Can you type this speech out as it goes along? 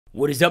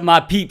What is up, my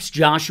peeps?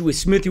 Joshua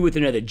Smithy with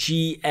another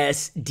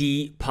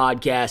GSD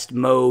Podcast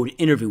Mode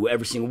interview.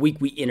 Every single week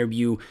we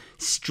interview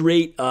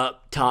straight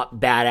up top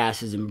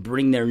badasses and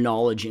bring their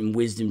knowledge and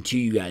wisdom to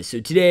you guys. So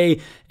today,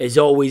 as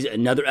always,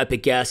 another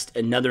epic guest,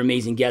 another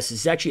amazing guest.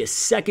 This is actually a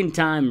second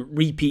time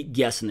repeat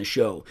guest on the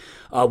show.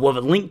 We'll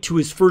have a link to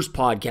his first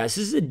podcast. This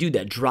is a dude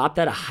that dropped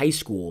out of high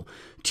school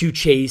to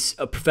chase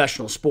a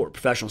professional sport,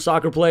 professional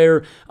soccer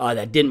player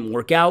that didn't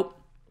work out.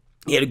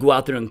 He had to go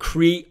out there and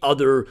create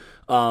other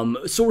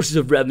sources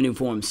of revenue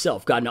for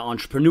himself. Got into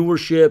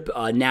entrepreneurship.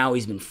 Now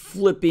he's been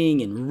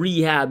flipping and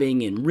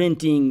rehabbing and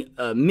renting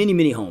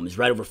many homes,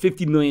 right? Over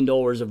 $50 million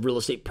of real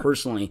estate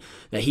personally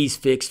that he's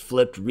fixed,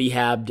 flipped,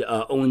 rehabbed,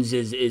 owns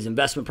his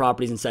investment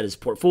properties inside his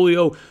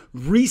portfolio.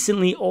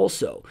 Recently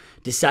also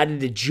decided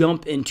to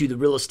jump into the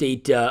real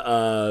estate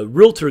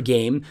realtor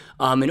game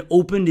and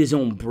opened his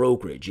own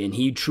brokerage. And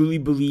he truly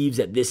believes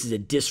that this is a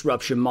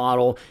disruption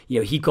model.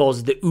 You know, he calls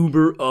it the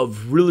Uber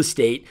of real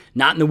estate,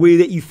 not in the way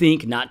that you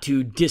think, not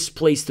to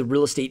displace the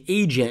real estate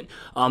agent,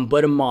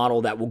 but a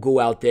model that will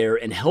go out there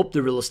and help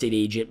the real estate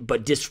agent,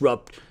 but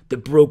disrupt the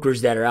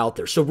brokers that are out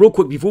there. So real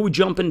quick, before we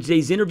jump into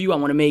today's interview, I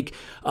want to make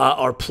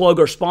our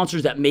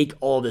sponsors that make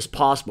all this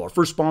possible. Our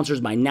first sponsor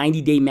is my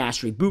 90-day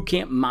mastery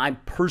bootcamp, my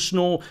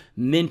personal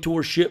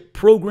mentorship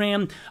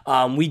program.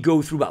 We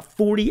go through about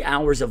 40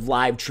 hours of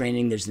live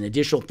training. There's an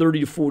additional 30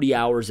 to 40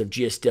 hours of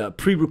just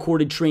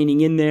pre-recorded training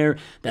in there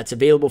that's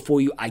available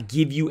for you. I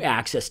give you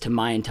access to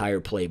my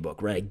entire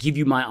playbook, right? I give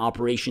you my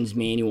operations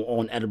manual all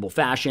in editable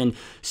fashion.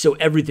 So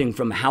everything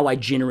from how I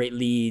generate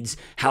leads,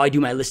 how I do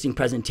my listing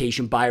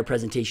presentation, buyer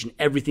presentation,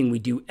 everything we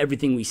do,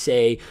 everything we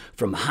say,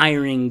 from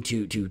hiring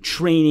to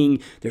training.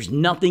 There's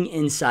nothing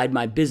inside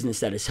my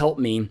business that has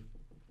helped me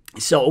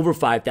sell over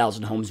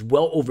 5,000 homes,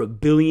 well over $1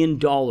 billion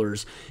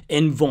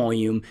in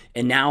volume,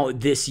 and now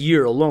this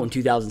year alone,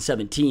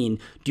 2017,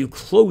 do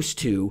close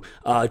to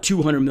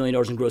 $200 million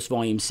in gross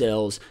volume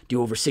sales,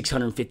 do over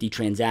 650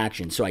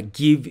 transactions. So I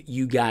give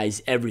you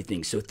guys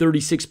everything. So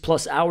 36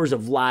 plus hours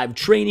of live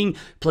training,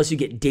 plus you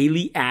get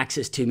daily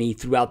access to me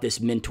throughout this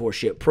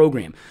mentorship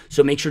program.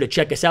 So make sure to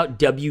check us out,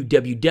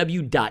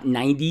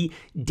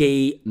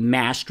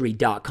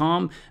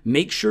 www.90daymastery.com.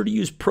 Make sure to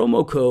use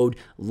promo code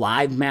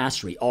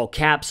LIVEMASTERY, all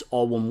caps,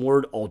 all one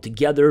word, all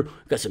together.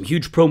 We've got some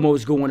huge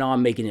promos going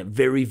on, making it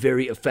very,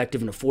 very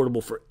effective and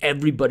affordable for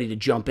everybody to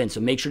jump in.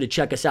 So make sure to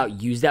check us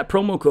out. Use that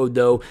promo code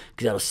though,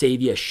 because that'll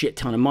save you a shit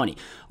ton of money.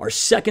 Our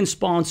second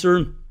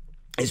sponsor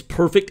is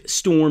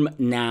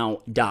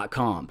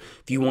perfectstormnow.com.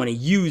 If you want to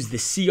use the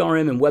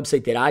CRM and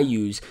website that I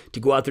use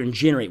to go out there and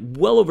generate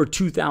well over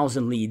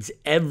 2,000 leads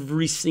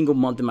every single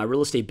month in my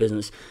real estate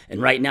business,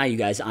 and right now, you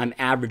guys, I'm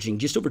averaging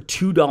just over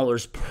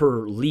 $2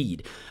 per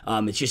lead.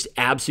 It's just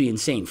absolutely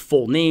insane.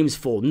 Full names,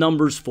 full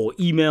numbers, full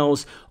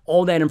emails,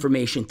 all that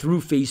information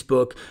through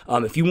Facebook.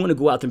 If you want to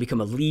go out there and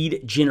become a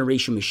lead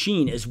generation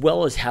machine, as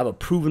well as have a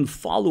proven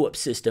follow-up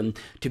system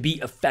to be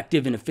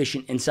effective and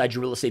efficient inside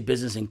your real estate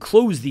business and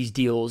close these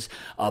deals,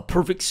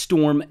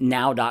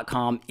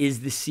 perfectstormnow.com is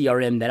the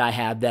CRM that I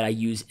have that I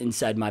use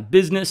inside my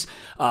business.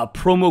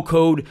 Promo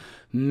code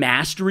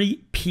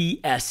Mastery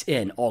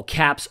PSN, all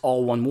caps,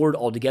 all one word,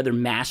 all together,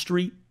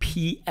 Mastery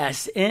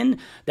PSN.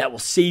 That will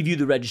save you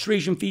the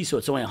registration fee, so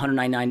it's only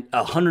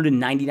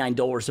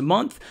 $199 a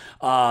month,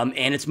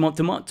 and it's month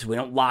to month. We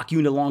don't lock you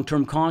into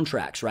long-term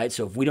contracts, right?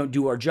 So if we don't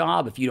do our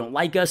job, if you don't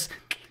like us,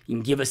 you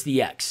can give us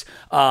the X.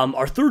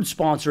 Our third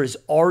sponsor is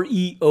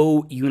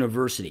REO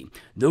University.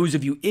 Those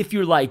of you, if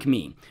you're like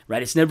me,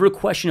 right, it's never a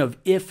question of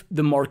if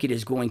the market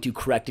is going to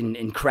correct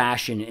and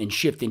crash and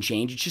shift and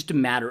change. It's just a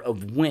matter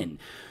of when.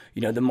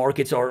 You know, the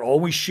markets are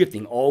always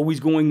shifting, always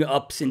going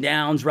ups and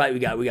downs, right? We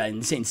got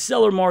insane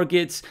seller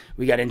markets,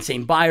 we got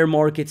insane buyer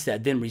markets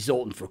that then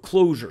result in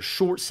foreclosure,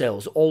 short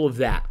sales, all of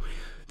that.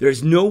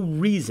 There's no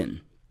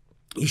reason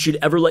you should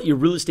ever let your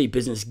real estate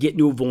business get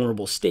into a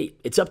vulnerable state.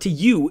 It's up to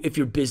you if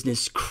your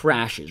business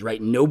crashes, right?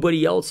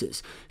 Nobody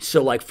else's.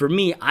 So like for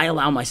me, I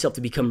allow myself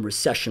to become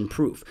recession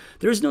proof.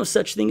 There's no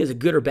such thing as a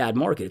good or bad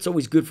market. It's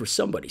always good for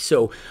somebody.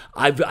 So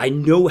I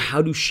know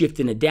how to shift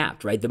and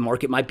adapt, right? The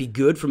market might be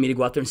good for me to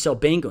go out there and sell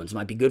bank loans. It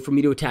might be good for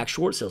me to attack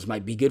short sales. It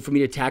might be good for me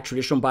to attack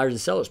traditional buyers and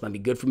sellers. It might be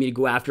good for me to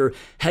go after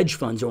hedge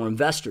funds or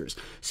investors.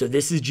 So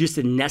this is just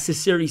a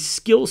necessary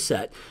skill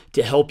set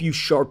to help you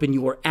sharpen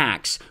your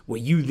axe, where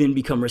you then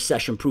become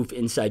recession proof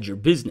inside your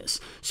business.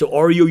 So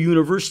REO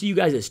University, you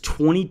guys, has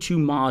 22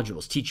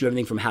 modules. Teach you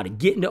everything from how to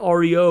get into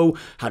REO,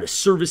 how to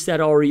service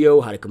that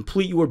REO, how to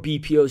complete your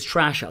BPOs,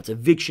 trash outs,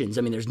 evictions.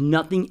 I mean, there's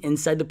nothing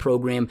inside the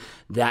program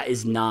that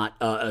is not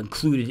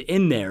included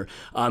in there.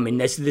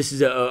 And this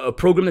is a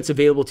program that's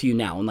available to you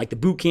now. Unlike the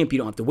boot camp, you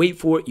don't have to wait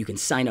for it. You can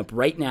sign up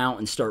right now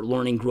and start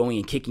learning, growing,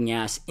 and kicking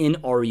ass in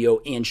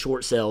REO and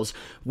short sales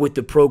with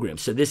the program.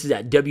 So this is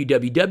at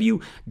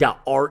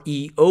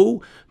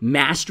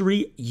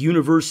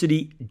www.reomasteryuniversity.com.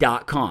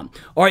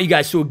 All right, you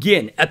guys. So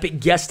again, epic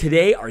guest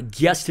today. Our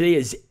guest today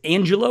is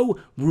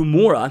Engelo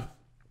Rumora.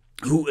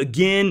 who,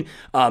 again,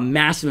 a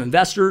massive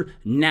investor,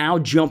 now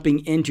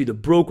jumping into the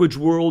brokerage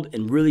world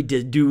and really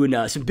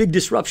doing some big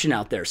disruption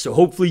out there. So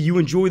hopefully you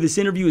enjoy this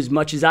interview as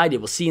much as I did.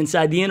 We'll see you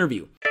inside the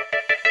interview.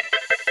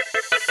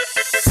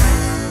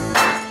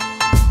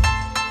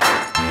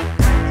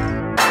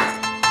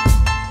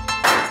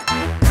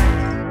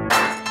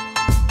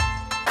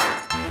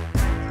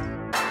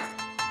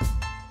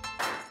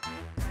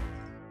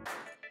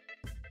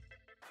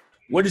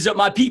 What is up,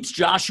 my peeps?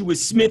 Joshua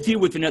Smith here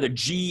with another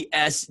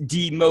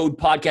GSD Mode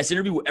Podcast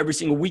interview. Every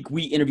single week,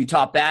 we interview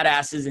top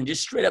badasses and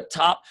just straight up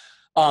top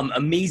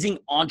amazing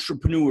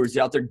entrepreneurs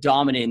out there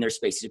dominating their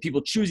spaces. People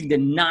choosing to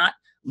not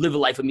live a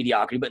life of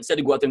mediocrity, but instead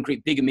to go out there and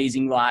create big,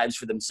 amazing lives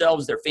for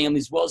themselves, their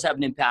families, as well as have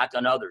an impact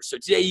on others. So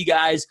today, you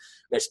guys,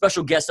 we got a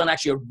special guest on,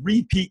 actually a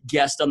repeat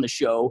guest on the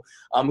show.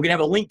 We're going to have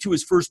a link to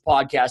his first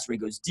podcast where he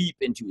goes deep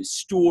into his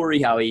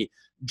story, how he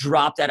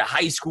dropped out of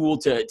high school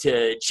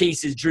to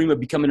chase his dream of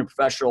becoming a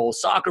professional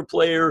soccer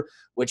player,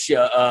 which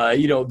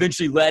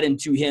eventually led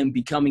into him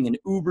becoming an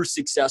uber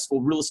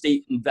successful real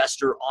estate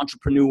investor,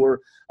 entrepreneur.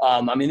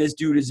 This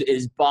dude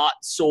is bought,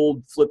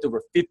 sold, flipped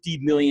over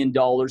 $50 million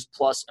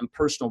plus in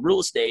personal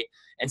real estate.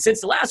 And since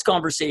the last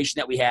conversation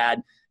that we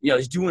had,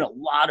 he's doing a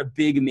lot of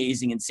big,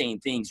 amazing, insane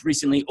things.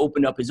 Recently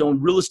opened up his own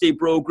real estate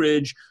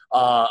brokerage,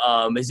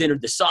 has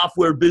entered the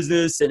software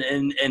business,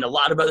 and a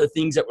lot of other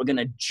things that we're going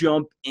to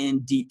jump in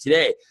deep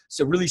today.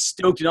 So really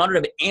stoked and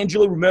honored to have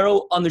Engelo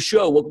Rumora on the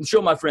show. Welcome to the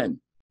show, my friend.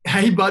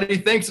 Hey, buddy.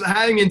 Thanks for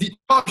having me.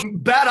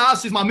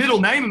 Badass is my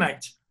middle name,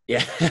 mate.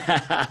 Yeah,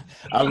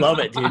 I love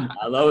it, dude.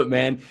 I love it,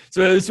 man.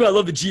 So that's why I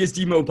love the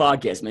GSD Mode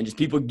Podcast, man. Just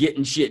people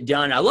getting shit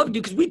done. I love it,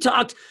 dude, because we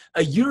talked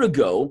a year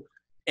ago.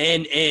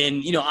 And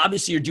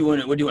obviously we're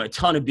doing a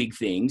ton of big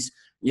things,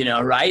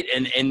 right?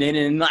 And then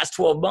in the last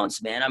 12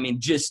 months, man,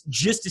 just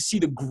to see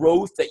the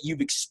growth that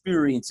you've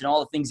experienced and all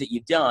the things that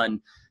you've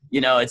done,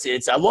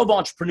 I love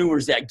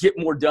entrepreneurs that get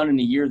more done in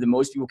a year than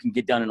most people can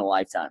get done in a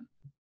lifetime.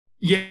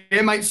 Yeah,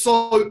 mate.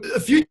 So a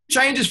few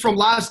changes from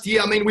last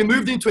year. We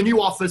moved into a new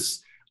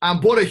office,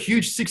 bought a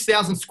huge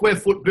 6,000 square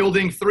foot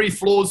building, 3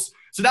 floors.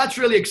 So that's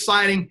really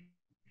exciting.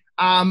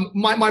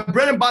 My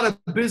bread and butter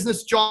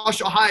business, Josh,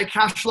 a higher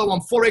cash flow.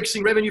 I'm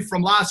 4xing revenue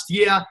from last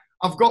year.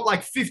 I've got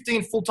like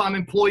 15 full-time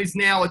employees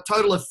now, a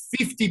total of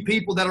 50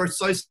 people that are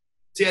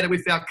associated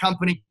with our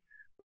company.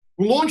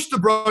 We launched the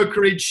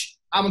brokerage.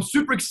 I'm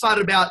super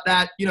excited about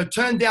that.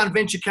 Turned down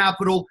venture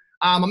capital.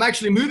 I'm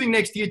actually moving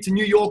next year to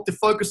New York to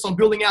focus on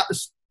building out the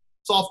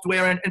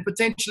software and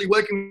potentially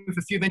working with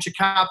a few venture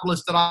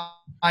capitalists that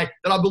I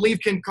believe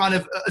can kind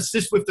of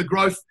assist with the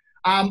growth.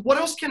 What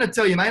else can I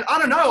tell you, man? I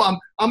don't know.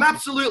 I'm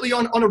absolutely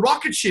on a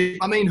rocket ship.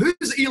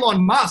 Who's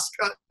Elon Musk?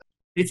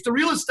 It's the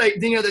real estate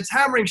dinger that's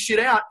hammering shit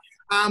out.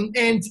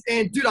 And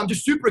dude, I'm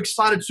just super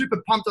excited,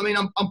 super pumped.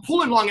 I'm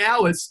pulling long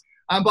hours.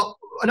 But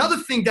another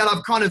thing that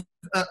I've kind of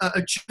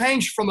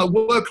changed from a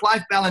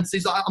work-life balance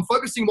is I'm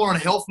focusing more on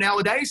health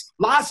nowadays.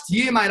 Last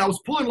year, mate, I was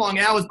pulling long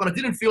hours, but I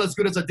didn't feel as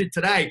good as I did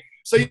today.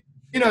 So,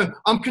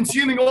 I'm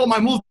consuming all my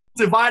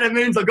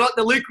multivitamins. I got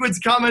the liquids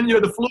coming,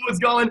 the fluids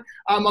going.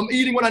 I'm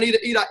eating what I need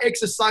to eat. I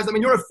exercise.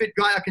 You're a fit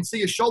guy. I can see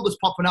your shoulders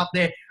popping up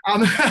there.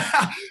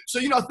 So,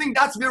 I think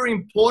that's very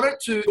important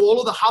to all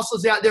of the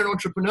hustlers out there and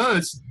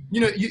entrepreneurs.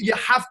 You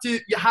have to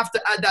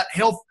add that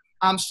health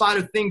side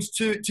of things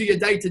to your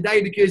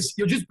day-to-day, because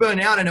you'll just burn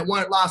out and it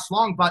won't last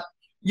long. But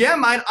yeah,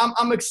 mate,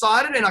 I'm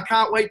excited and I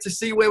can't wait to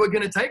see where we're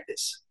going to take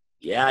this.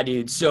 Yeah,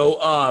 dude.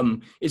 So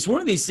it's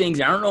one of these things,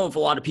 I don't know if a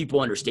lot of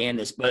people understand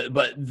this, but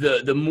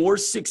the more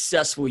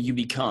successful you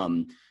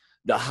become,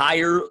 the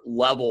higher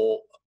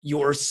level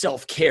your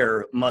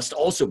self-care must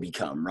also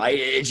become, right?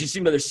 It just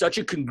seems like there's such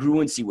a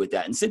congruency with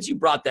that. And since you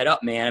brought that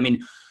up, man,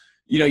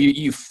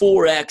 you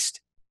 4x'd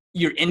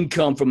your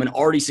income from an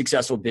already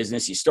successful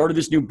business. You started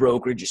this new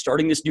brokerage. You're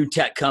starting this new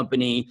tech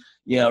company,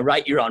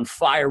 right? You're on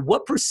fire.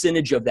 What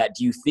percentage of that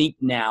do you think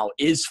now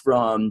is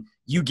from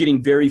you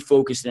getting very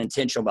focused and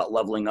intentional about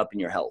leveling up in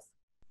your health?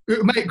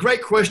 Mate,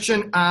 great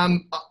question.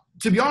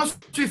 To be honest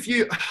with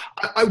you,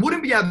 I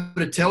wouldn't be able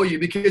to tell you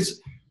because,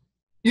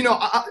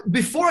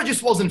 before I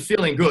just wasn't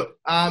feeling good.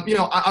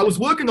 I was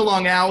working the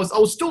long hours. I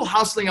was still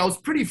hustling. I was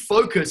pretty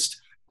focused.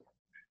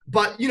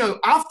 But,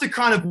 after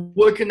kind of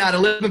working that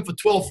 11 for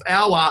 12th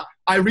hour,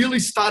 I really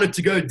started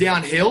to go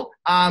downhill.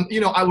 I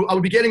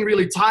would be getting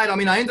really tired.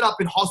 I ended up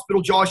in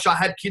hospital, Josh. I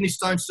had kidney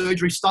stone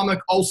surgery, stomach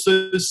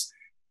ulcers,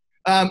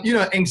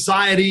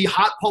 anxiety,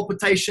 heart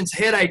palpitations,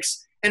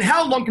 headaches. And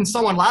how long can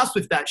someone last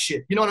with that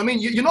shit? You know what I mean?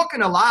 You're not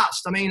going to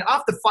last.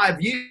 After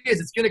 5 years,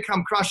 it's going to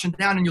come crashing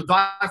down and you'll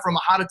die from a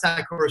heart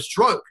attack or a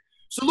stroke.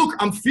 So look,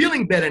 I'm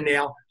feeling better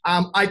now.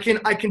 I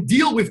can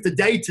deal with the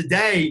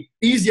day-to-day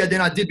easier than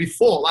I did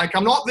before. Like,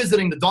 I'm not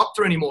visiting the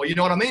doctor anymore. You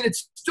know what I mean?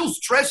 It's still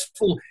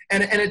stressful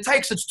and it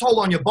takes its toll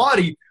on your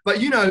body. But,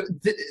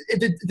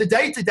 the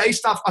day-to-day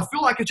stuff, I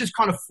feel like it's just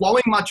kind of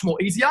flowing much more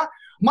easier.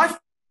 My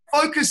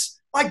focus,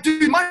 my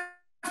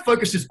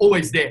focus is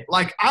always there.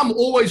 Like, I'm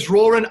always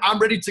roaring. I'm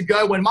ready to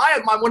go. When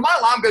my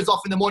alarm goes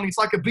off in the morning, it's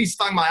like a bee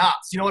stung my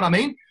ass. You know what I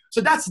mean?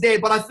 So that's there.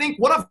 But I think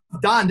what I've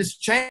done, this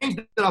change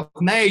that I've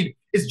made,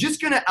 is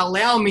just going to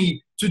allow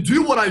me to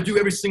do what I do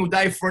every single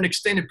day for an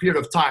extended period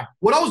of time.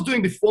 What I was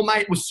doing before,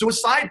 mate, was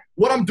suicide.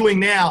 What I'm doing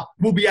now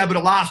will be able to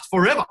last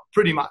forever,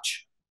 pretty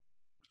much.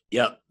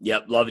 Yep.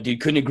 Love it, dude.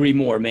 Couldn't agree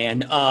more,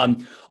 man. All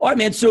right,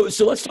 man. So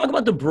let's talk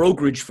about the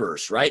brokerage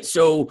first, right?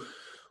 So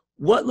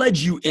what led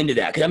you into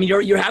that? Because I mean,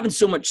 you're having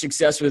so much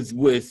success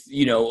with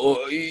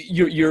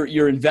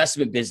your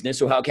investment business,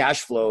 so how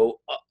cash flow.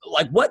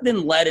 Like, what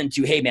then led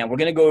into, hey, man, we're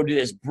going to go to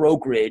this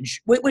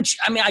brokerage? Which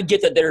I mean, I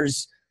get that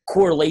there's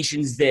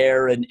correlations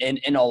there and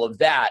all of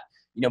that,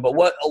 but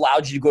what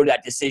allowed you to go to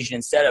that decision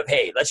instead of,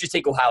 hey, let's just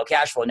take Ohio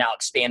cash flow and now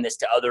expand this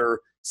to other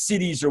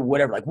cities or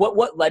whatever? Like,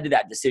 what led to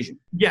that decision?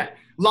 Yeah,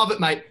 love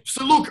it, mate.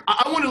 So look,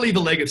 I want to leave a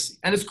legacy.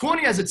 And as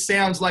corny as it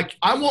sounds, like,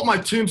 I want my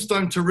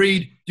tombstone to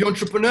read, the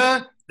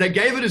entrepreneur that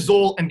gave it his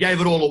all and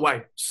gave it all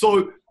away.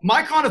 So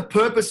my kind of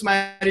purpose,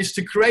 mate, is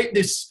to create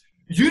this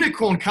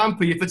unicorn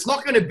company. If it's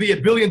not going to be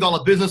 $1 billion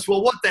business,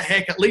 well, what the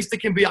heck? At least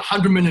it can be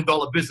 $100 million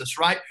business,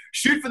 right?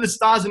 Shoot for the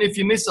stars, and if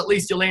you miss, at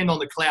least you land on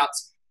the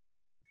clouds.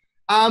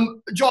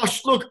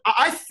 Josh, look,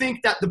 I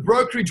think that the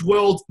brokerage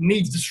world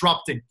needs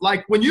disrupting.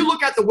 Like, when you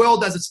look at the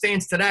world as it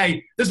stands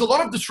today, there's a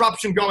lot of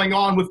disruption going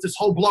on with this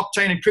whole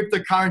blockchain and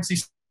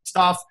cryptocurrency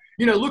stuff.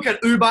 Look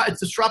at Uber. It's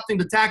disrupting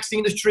the taxi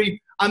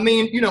industry. I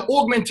mean,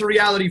 augmented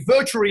reality,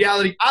 virtual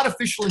reality,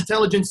 artificial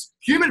intelligence.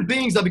 Human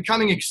beings are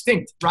becoming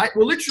extinct, right?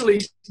 Well,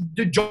 literally,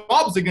 the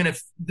jobs are going to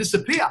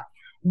disappear.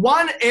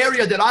 One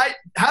area that I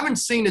haven't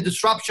seen a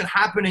disruption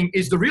happening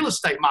is the real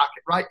estate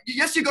market, right?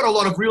 Yes, you've got a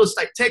lot of real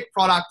estate tech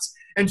products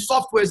and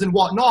softwares and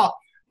whatnot,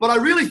 but I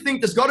really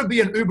think there's got to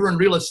be an Uber in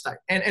real estate.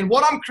 And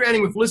what I'm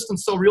creating with List and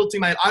Sell Realty,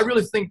 mate, I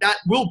really think that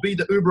will be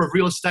the Uber of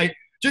real estate.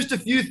 Just a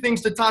few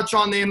things to touch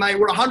on there, mate.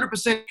 We're a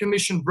 100%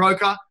 commission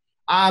broker.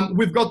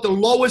 We've got the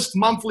lowest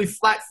monthly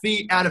flat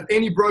fee out of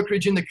any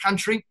brokerage in the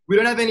country. We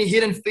don't have any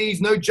hidden fees,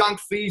 no junk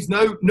fees,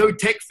 no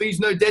tech fees,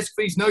 no desk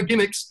fees, no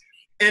gimmicks.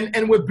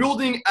 And we're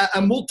building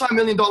a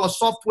multi-million-dollar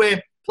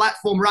software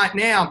platform right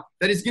now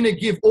that is going to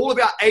give all of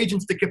our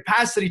agents the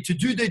capacity to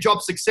do their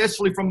job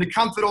successfully from the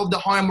comfort of the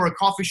home or a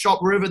coffee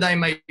shop, wherever they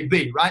may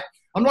be, right?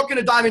 I'm not going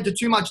to dive into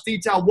too much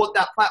detail what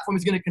that platform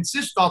is going to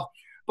consist of.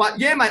 But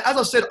yeah, mate, as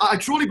I said, I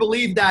truly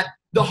believe that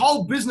the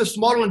whole business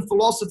model and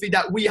philosophy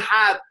that we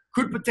have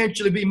could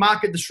potentially be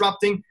market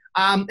disrupting.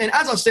 And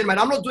as I said, mate,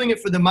 I'm not doing it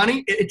for the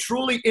money. It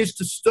truly is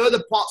to stir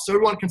the pot so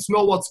everyone can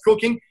smell what's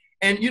cooking.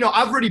 And,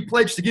 I've already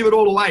pledged to give it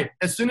all away.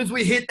 As soon as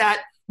we hit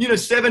that,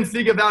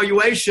 7-figure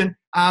valuation,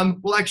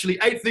 well, actually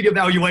 8-figure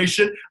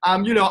valuation,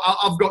 I've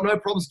got no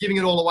problems giving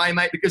it all away,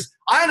 mate, because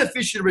I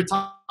unofficially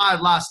retired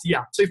last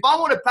year. So if I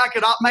want to pack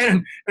it up, mate,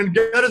 and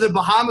go to the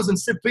Bahamas and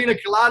sip pina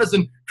coladas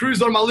and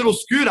cruise on my little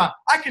scooter,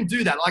 I can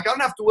do that. Like, I don't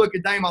have to work a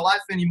day in my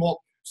life anymore.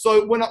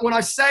 So when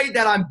I say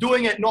that I'm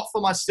doing it not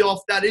for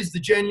myself, that is the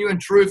genuine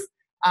truth.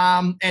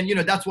 And,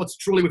 that's what's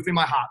truly within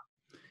my heart.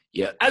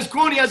 Yeah. As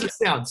corny as it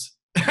sounds.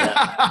 Yeah.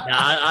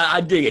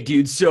 I dig it,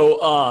 dude. So,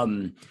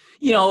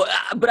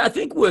 but I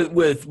think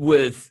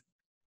with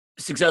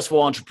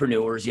successful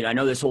entrepreneurs, I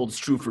know this holds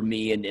true for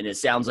me, and it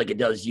sounds like it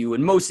does you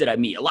and most that I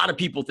meet. A lot of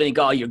people think,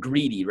 oh, you're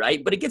greedy,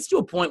 right? But it gets to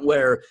a point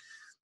where,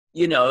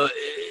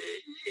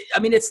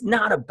 it's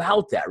not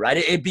about that, right?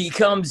 It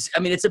becomes,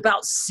 it's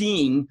about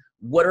seeing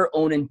what our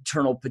own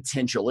internal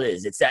potential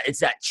is. It's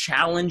that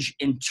challenge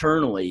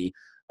internally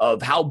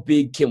of how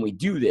big can we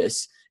do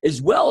this,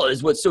 as well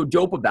as what's so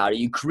dope about it.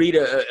 You create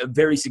a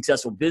very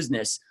successful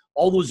business,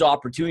 all those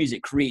opportunities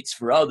it creates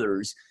for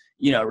others,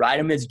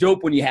 right? It's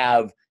dope when you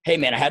have, hey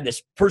man, I had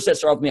this person that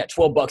started with me at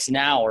 $12 an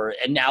hour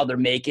and now they're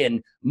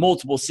making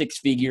multiple 6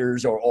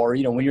 figures, or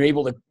when you're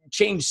able to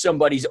change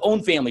somebody's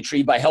own family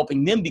tree by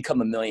helping them become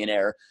a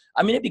millionaire.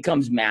 It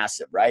becomes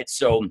massive, right?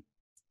 So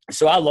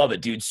I love it,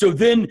 dude. So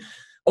then,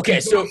 okay,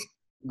 so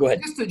go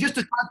ahead. Just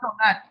to touch on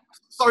that,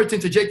 sorry to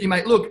interject you,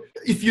 mate. Look,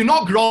 if you're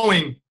not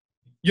growing,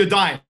 you're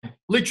dying,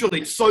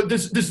 literally. So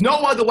there's no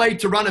other way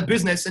to run a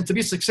business and to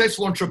be a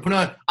successful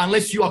entrepreneur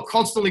unless you are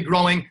constantly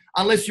growing,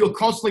 unless you're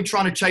constantly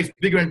trying to chase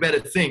bigger and better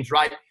things,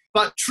 right?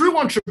 But true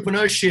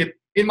entrepreneurship,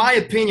 in my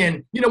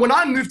opinion, when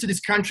I moved to this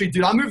country,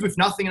 dude, I moved with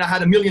nothing and I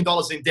had $1 million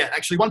in debt,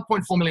 actually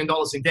 $1.4 million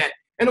in debt.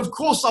 And of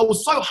course, I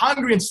was so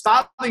hungry and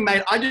starving,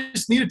 mate, I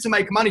just needed to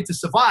make money to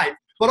survive.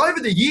 But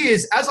over the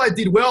years, as I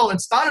did well and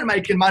started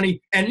making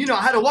money and,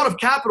 I had a lot of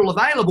capital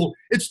available,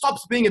 it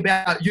stops being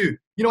about you.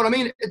 You know what I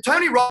mean?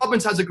 Tony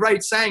Robbins has a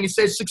great saying. He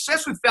says,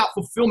 success without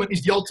fulfillment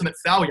is the ultimate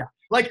failure.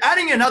 Like,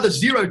 adding another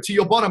zero to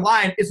your bottom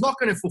line is not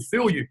going to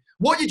fulfill you.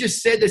 What you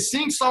just said, they're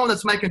seeing someone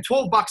that's making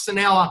 $12 an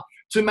hour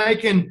to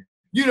making,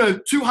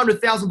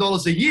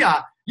 $200,000 a year,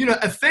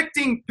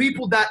 affecting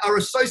people that are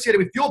associated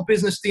with your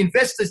business, the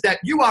investors that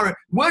you are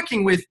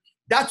working with.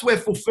 That's where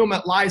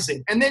fulfillment lies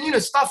in. And then,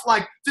 stuff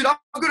like, dude, I've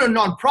got a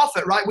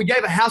nonprofit, right? We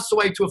gave a house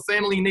away to a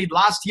family in need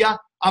last year.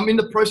 I'm in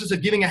the process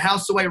of giving a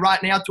house away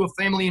right now to a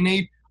family in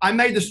need. I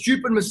made the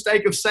stupid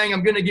mistake of saying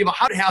I'm going to give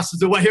 100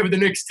 houses away over the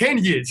next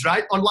 10 years,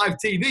 right? On live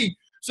TV.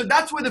 So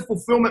that's where the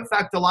fulfillment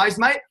factor lies,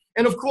 mate.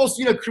 And of course,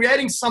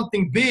 creating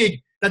something big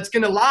that's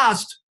going to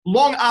last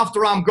long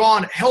after I'm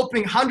gone,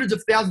 helping hundreds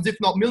of thousands, if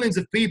not millions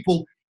of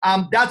people,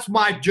 That's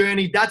my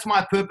journey. That's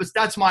my purpose.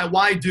 That's my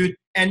why, dude.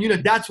 And,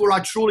 that's where I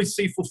truly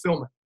see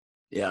fulfillment.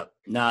 Yeah,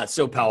 it's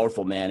so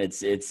powerful, man.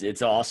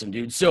 It's awesome,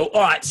 dude. So,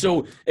 all right.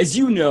 So as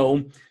you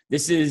know,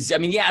 this is,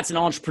 it's an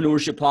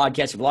entrepreneurship podcast.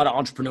 We have a lot of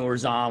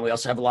entrepreneurs on. We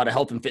also have a lot of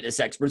health and fitness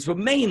experts, but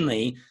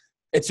mainly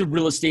it's a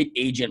real estate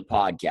agent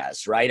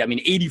podcast, right?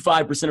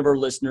 85% of our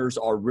listeners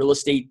are real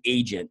estate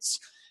agents.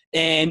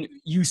 And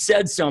you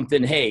said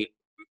something, hey,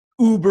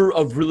 Uber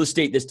of real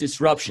estate, this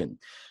disruption,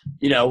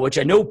 which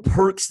I know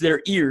perks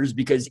their ears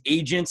because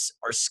agents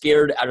are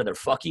scared out of their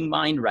fucking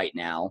mind right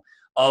now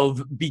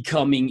of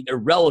becoming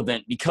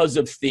irrelevant because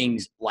of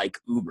things like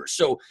Uber.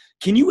 So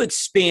can you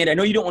expand? I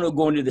know you don't want to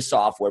go into the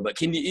software, but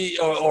can you,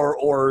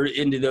 or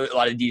into a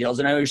lot of details,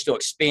 and I know you're still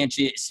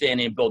expanding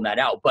and building that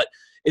out, but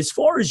as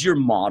far as your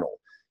model,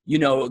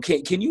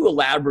 can you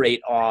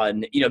elaborate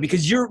on,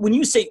 because when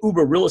you say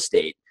Uber real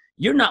estate,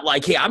 you're not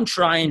like, hey, I'm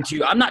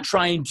not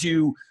trying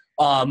to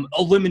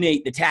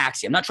eliminate the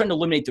taxi. I'm not trying to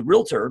eliminate the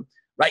realtor,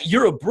 right?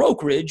 You're a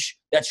brokerage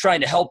that's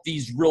trying to help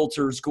these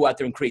realtors go out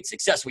there and create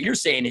success. What you're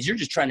saying is you're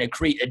just trying to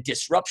create a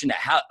disruption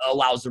that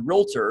allows the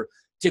realtor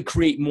to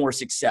create more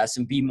success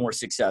and be more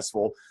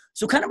successful.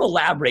 So kind of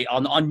elaborate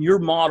on your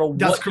model,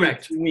 that's what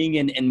correct. You're doing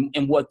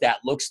and what that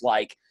looks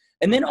like.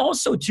 And then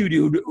also too,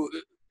 dude,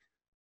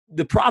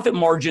 the profit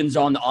margins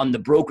on the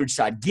brokerage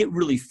side get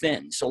really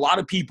thin. So a lot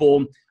of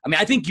people,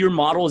 I think your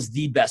model is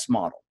the best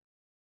model.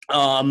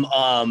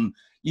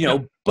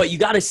 But you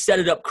got to set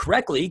it up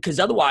correctly because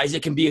otherwise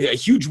it can be a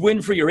huge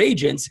win for your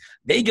agents.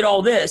 They get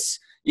all this,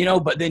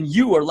 but then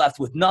you are left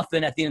with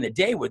nothing at the end of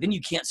the day where then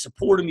you can't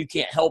support them. You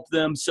can't help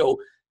them. So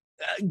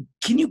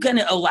can you kind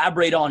of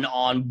elaborate on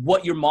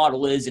what your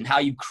model is and how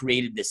you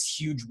created this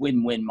huge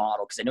win-win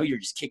model? Because I know you're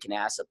just kicking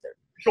ass up there.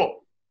 Sure.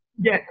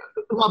 Yeah,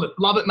 love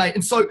it, mate.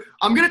 And so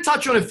I'm going to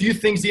touch on a few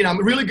things here.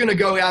 I'm really going to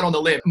go out on the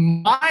limb.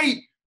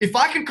 If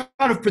I can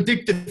kind of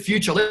predict the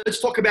future, let's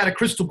talk about a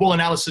crystal ball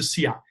analysis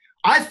here.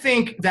 I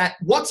think that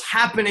what's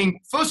happening,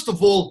 first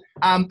of all,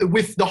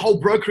 with the whole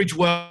brokerage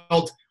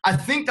world, I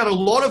think that a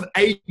lot of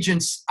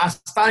agents are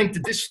starting to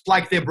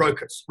dislike their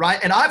brokers, right?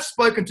 And I've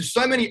spoken to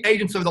so many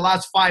agents over the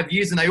last 5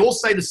 years, and they all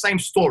say the same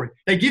story.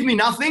 They give me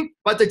nothing,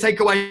 but they take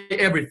away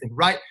everything,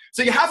 right?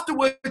 So you have to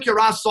work your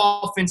ass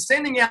off in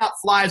sending out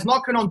flyers,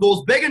 knocking on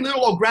doors, begging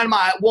little old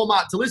grandma at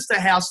Walmart to list a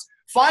house.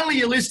 Finally,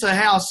 you list a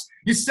house.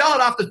 You sell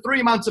it after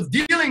 3 months of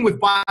dealing with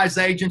buyers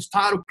agents,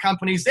 title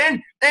companies,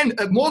 and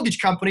mortgage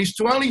companies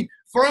for only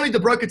the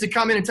broker to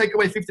come in and take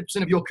away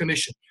 50% of your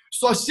commission.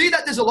 So I see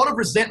that there's a lot of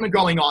resentment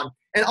going on.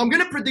 And I'm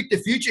going to predict the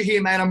future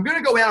here, man. I'm going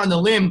to go out on the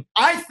limb.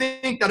 I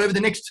think that over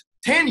the next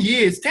 10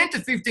 to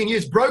 15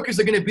 years, brokers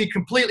are going to be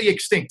completely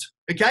extinct,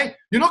 okay?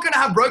 You're not going to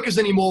have brokers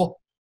anymore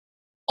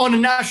on a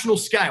national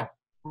scale,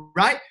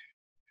 right?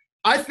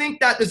 I think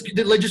that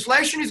the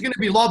legislation is going to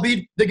be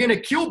lobbied. They're going to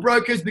kill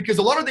brokers because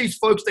a lot of these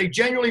folks, they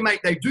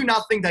do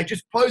nothing. They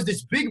just pose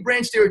this big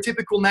brand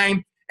stereotypical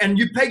name and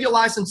you peg your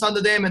license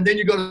under them and then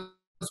you got to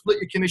split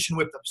your commission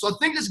with them. So I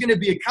think there's going to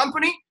be a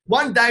company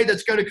one day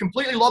that's going to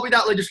completely lobby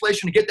that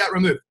legislation to get that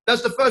removed.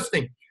 That's the first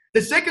thing.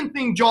 The second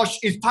thing, Josh,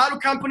 is title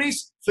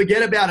companies.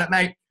 Forget about it,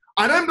 mate.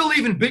 I don't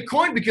believe in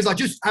Bitcoin because I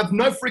just have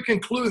no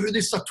freaking clue who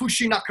this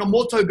Satoshi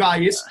Nakamoto guy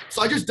is.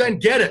 So I just don't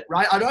get it,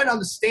 right? I don't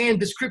understand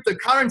this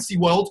cryptocurrency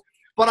world.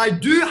 But I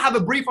do have a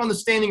brief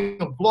understanding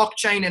of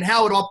blockchain and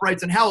how it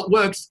operates and how it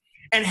works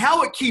and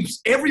how it keeps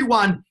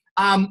everyone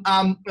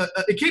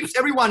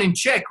in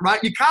check,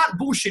 right? You can't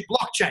bullshit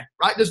blockchain,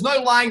 right? There's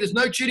no lying, there's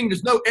no cheating,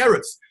 there's no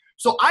errors.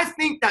 So I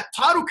think that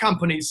title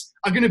companies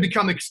are going to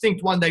become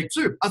extinct one day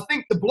too. I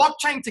think the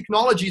blockchain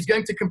technology is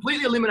going to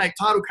completely eliminate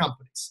title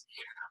companies.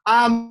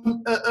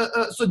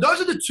 So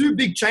those are the two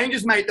big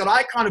changes, mate, that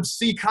I kind of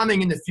see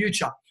coming in the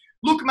future.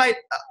 Look, mate,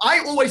 I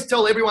always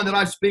tell everyone that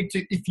I speak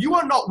to, if you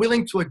are not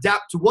willing to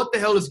adapt to what the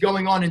hell is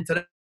going on in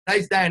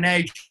today's day and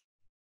age,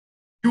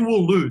 you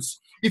will lose.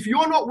 If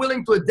you're not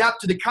willing to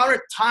adapt to the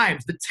current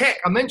times, the tech,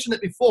 I mentioned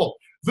it before,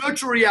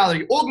 virtual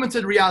reality,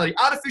 augmented reality,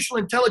 artificial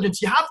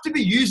intelligence, you have to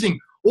be using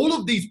all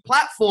of these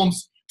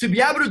platforms to be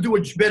able to do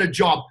a better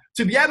job,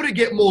 to be able to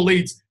get more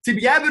leads, to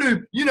be able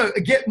to,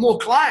 get more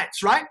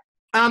clients, right?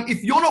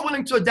 If you're not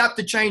willing to adapt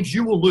to change,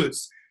 you will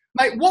lose.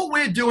 Mate, what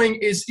we're doing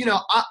is,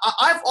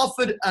 I've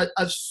offered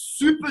a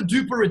super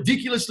duper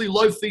ridiculously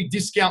low fee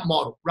discount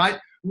model, right?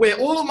 Where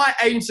all of my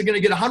agents are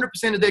going to get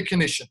 100% of their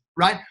commission,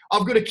 right?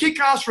 I've got a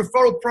kick-ass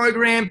referral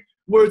program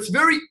where it's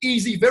very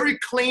easy, very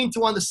clean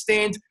to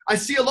understand. I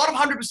see a lot of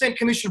 100%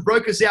 commission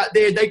brokers out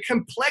there. They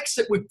complex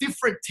it with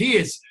different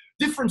tiers,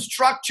 different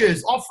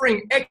structures,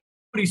 offering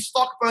equity,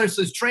 stock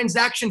bonuses,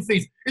 transaction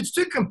fees. It's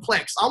too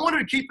complex. I wanted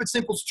to keep it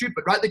simple,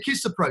 stupid, right? The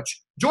KISS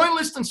approach. Join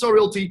List and Sell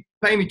Realty,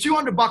 pay me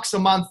 $200 a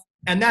month,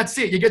 and that's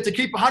it. You get to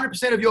keep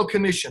 100% of your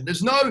commission.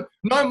 There's no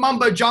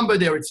mumbo jumbo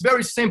there. It's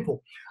very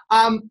simple.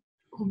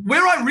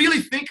 Where I really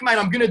think, mate,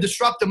 I'm going to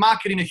disrupt the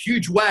market in a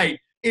huge way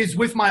is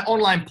with my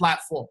online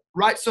platform,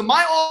 right? So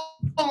my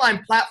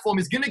online platform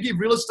is going to give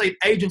real estate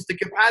agents the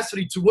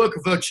capacity to work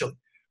virtually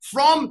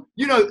from,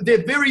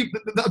 their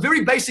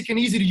very basic and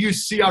easy to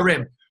use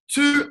CRM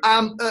to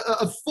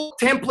full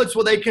templates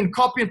where they can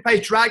copy and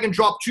paste, drag and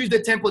drop, choose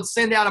their templates,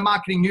 send out a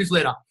marketing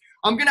newsletter.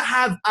 I'm going to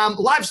have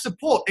live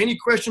support, any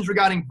questions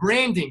regarding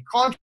branding,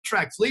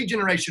 contracts, lead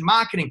generation,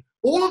 marketing.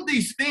 All of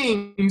these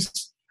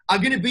things are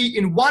going to be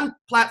in one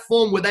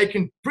platform where they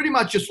can pretty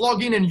much just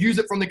log in and use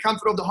it from the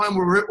comfort of the home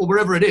or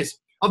wherever it is.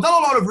 I've done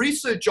a lot of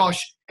research,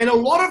 Josh, and a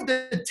lot of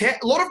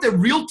the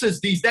realtors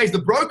these days, the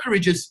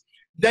brokerages,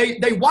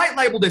 they white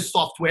label their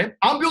software.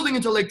 I'm building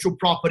intellectual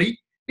property.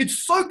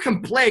 It's so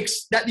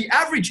complex that the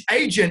average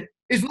agent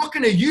is not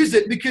going to use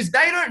it because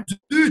they don't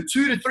do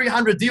 200 to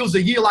 300 deals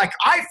a year like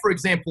I, for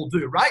example,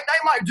 do, right?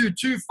 They might do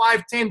 2,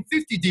 5, 10,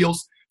 50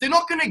 deals. They're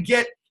not going to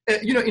get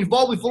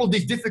involved with all of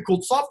these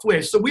difficult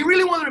software. So we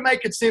really wanted to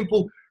make it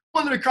simple.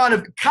 We wanted to kind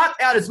of cut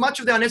out as much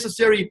of the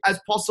unnecessary as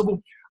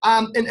possible.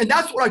 And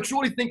that's what I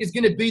truly think is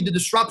going to be the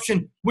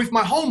disruption with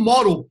my whole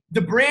model,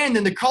 the brand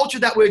and the culture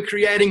that we're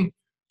creating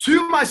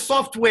to my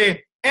software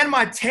and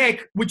my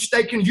tech, which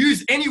they can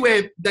use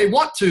anywhere they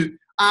want to.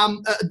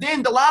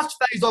 Then the last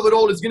phase of it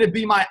all is going to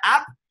be my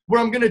app where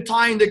I'm going to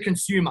tie in the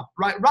consumer,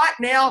 right? Right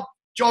now,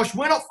 Josh,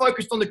 we're not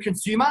focused on the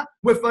consumer.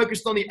 We're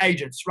focused on the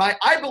agents, right?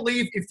 I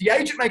believe if the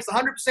agent makes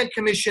 100%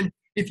 commission,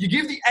 if you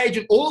give the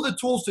agent all the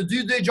tools to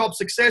do their job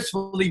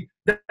successfully,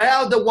 they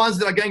are the ones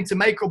that are going to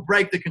make or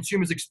break the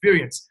consumer's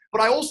experience.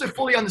 But I also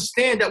fully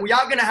understand that we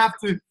are going to have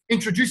to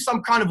introduce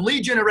some kind of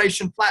lead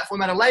generation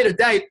platform at a later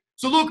date.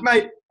 So look,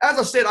 mate, as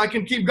I said, I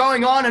can keep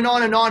going on and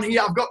on and on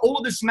here. I've got all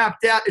of this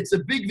mapped out. It's a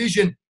big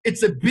vision.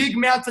 It's a big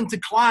mountain to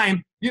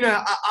climb.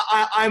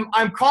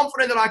 I'm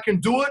confident that I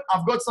can do it.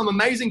 I've got some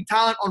amazing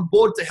talent on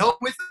board to help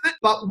with it.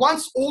 But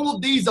once all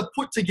of these are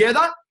put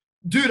together,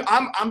 dude,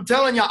 I'm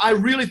telling you, I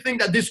really think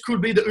that this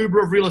could be the Uber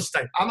of real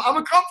estate. I'm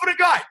a confident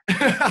guy.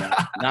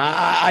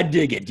 I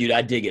dig it, dude.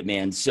 I dig it,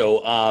 man.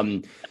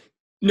 So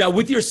now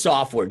with your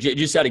software,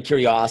 just out of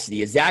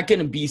curiosity, is that going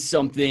to be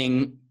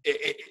something,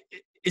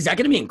 is that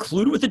going to be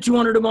included with the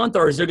 $200 a month,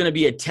 or is there going to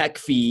be a tech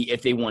fee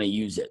if they want to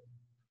use it?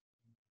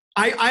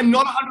 I'm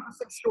not 100%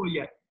 sure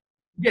yet.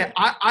 Yeah,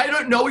 I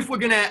don't know if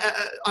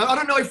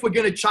we're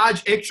gonna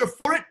charge extra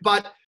for it,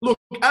 but look,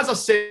 as I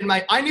said,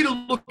 mate, I need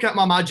to look at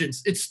my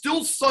margins. It's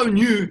still so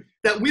new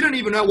that we don't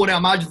even know what our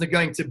margins are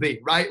going to be,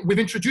 right? We've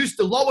introduced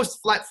the lowest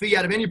flat fee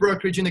out of any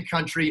brokerage in the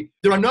country.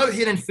 There are no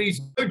hidden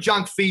fees, no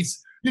junk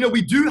fees.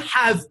 We do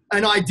have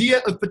an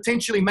idea of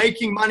potentially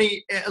making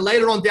money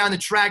later on down the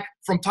track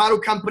from title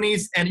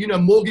companies and,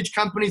 mortgage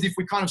companies if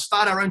we kind of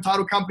start our own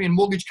title company and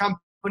mortgage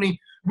company.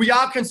 We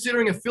are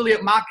considering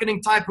affiliate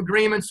marketing type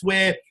agreements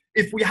where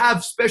if we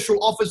have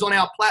special offers on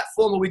our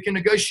platform where we can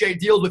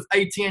negotiate deals with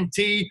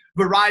AT&T,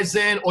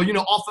 Verizon, or,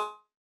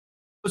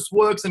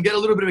 Officeworks and get a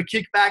little bit of a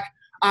kickback.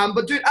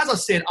 But dude, as I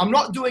said, I'm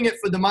not doing it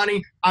for the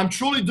money. I'm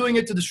truly doing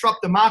it to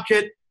disrupt the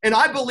market. And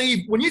I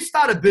believe when you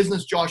start a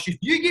business, Josh, if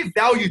you give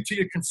value to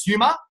your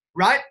consumer,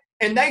 right,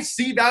 and they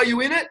see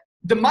value in it,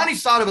 the money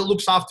side of it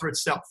looks after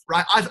itself,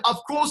 right? Of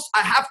course,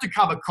 I have to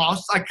cover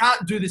costs. I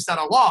can't do this at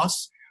a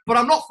loss, but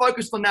I'm not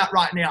focused on that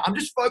right now. I'm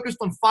just focused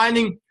on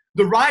finding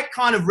the right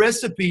kind of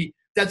recipe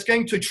that's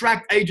going to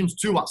attract agents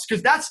to us.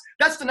 Because that's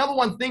the number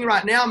one thing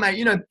right now,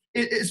 mate.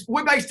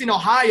 We're based in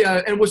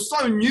Ohio and we're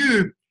so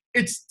new.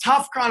 It's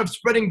tough kind of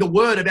spreading the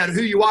word about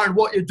who you are and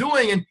what you're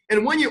doing.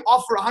 And when you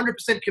offer a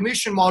 100%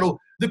 commission model,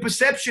 the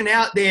perception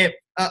out there,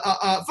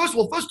 first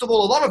of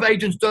all, a lot of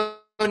agents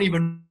don't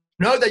even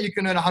know that you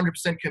can earn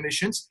 100%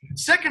 commissions.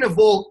 Second of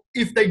all,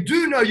 if they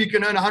do know you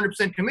can earn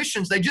 100%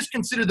 commissions, they just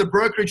consider the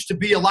brokerage to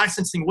be a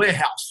licensing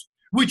warehouse,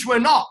 which we're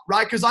not,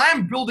 right? Because I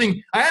am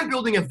building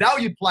a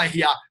value play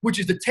here, which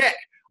is the tech.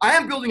 I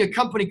am building a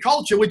company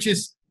culture, which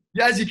is,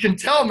 as you can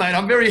tell, mate,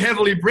 I'm very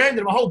heavily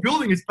branded. My whole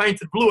building is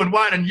painted blue and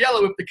white and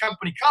yellow with the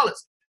company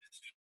colors.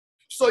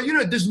 So,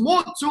 there's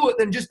more to it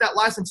than just that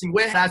licensing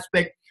warehouse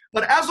aspect.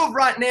 But as of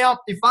right now,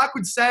 if I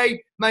could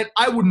say, mate,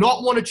 I would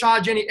not want to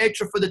charge any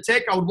extra for the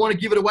tech. I would want to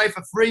give it away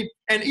for free.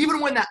 And even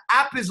when the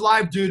app is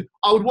live, dude,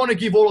 I would want to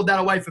give all of that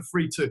away for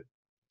free too.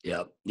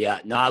 Yeah.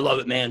 No, I love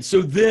it, man.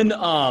 So then,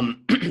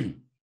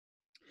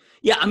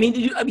 yeah, I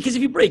mean, because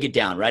if you break it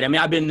down, right? I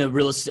mean, I've been in the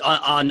real estate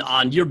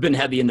you've been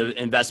heavy in the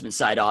investment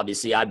side,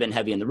 obviously. I've been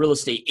heavy in the real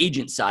estate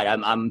agent side.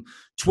 I'm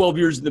 12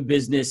 years in the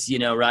business,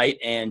 right?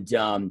 And,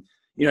 and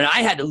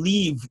I had to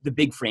leave the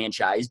big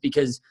franchise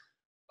because,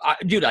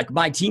 dude, like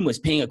my team was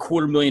paying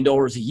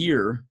 $250,000 a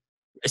year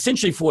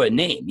essentially for a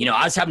name.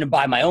 I was having to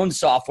buy my own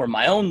software,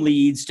 my own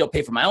leads, still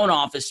pay for my own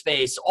office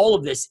space, all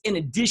of this in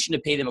addition to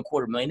pay them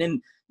 $250,000.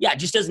 And yeah, it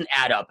just doesn't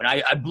add up. And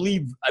I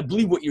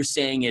believe what you're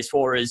saying as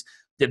far as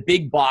the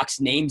big box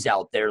names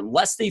out there,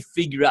 unless they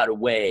figure out a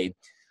way,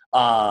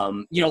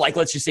 like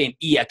let's just say an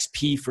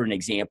EXP, for an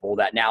example,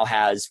 that now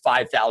has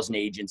 5,000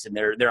 agents and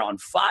they're on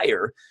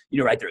fire,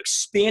 right? They're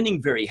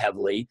expanding very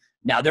heavily.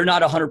 Now they're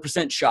not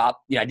 100%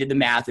 shop. I did the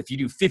math. If you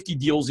do 50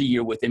 deals a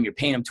year with them, you're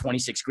paying them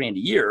 $26,000 a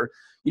year,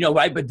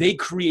 right? But they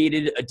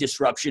created a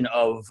disruption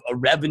of a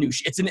revenue.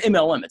 It's an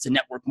MLM. It's a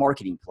network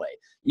marketing play,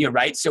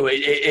 right? So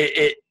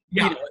like,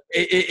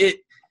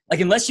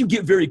 unless you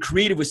get very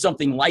creative with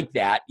something like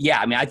that, yeah,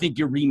 I mean, I think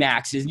your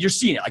Remax you're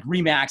seeing it. Like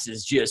Remax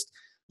is just,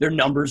 their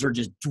numbers are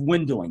just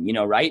dwindling,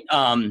 right?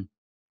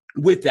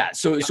 With that.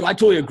 So I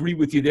totally agree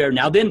with you there.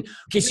 Now then,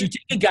 okay, so you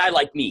take a guy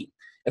like me.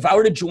 If I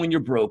were to join your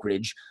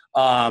brokerage,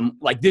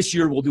 like this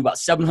year, we'll do about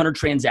 700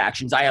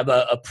 transactions. I have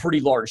a pretty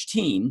large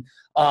team.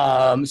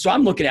 So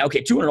I'm looking at,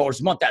 okay, $200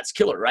 a month, that's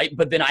killer, right?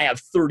 But then I have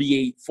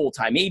 38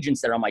 full-time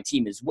agents that are on my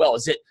team as well.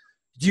 Is it,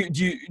 do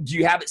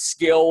you have it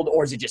scaled,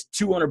 or is it just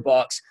 $200?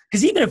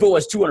 Because even if it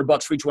was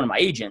 $200 for each one of my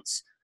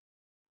agents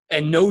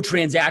and no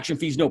transaction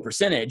fees, no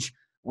percentage,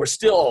 we're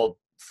still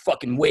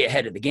fucking way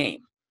ahead of the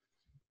game.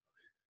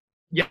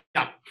 Yeah.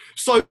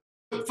 So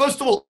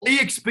first of all,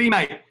 EXP,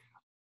 mate,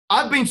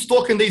 I've been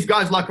stalking these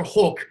guys like a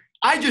hawk.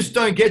 I just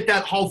don't get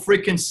that whole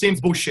freaking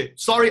Sims bullshit.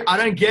 Sorry, I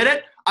don't get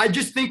it. I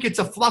just think it's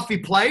a fluffy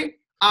play,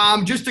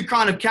 just to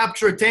kind of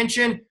capture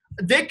attention.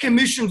 Their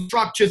commission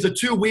structures are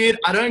too weird.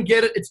 I don't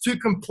get it. It's too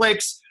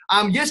complex.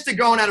 Yes, they're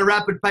going at a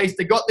rapid pace.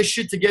 They got this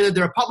shit together.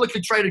 They're a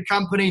publicly traded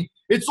company.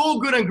 It's all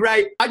good and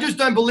great. I just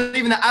don't believe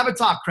in the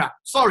avatar crap.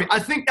 Sorry, I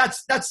think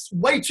that's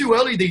way too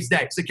early these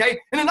days, okay?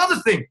 And another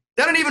thing,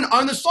 they don't even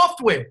own the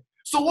software.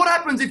 So what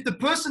happens if the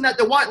person that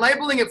they're white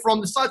labeling it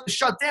from decides to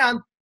shut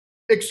down?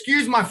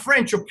 Excuse my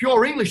French or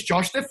pure English,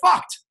 Josh, they're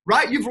fucked,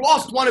 right? You've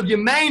lost one of your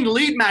main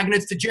lead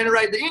magnets to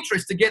generate the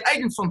interest to get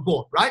agents on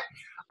board, right?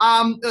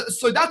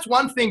 So that's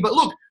one thing. But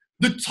look,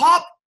 the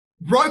top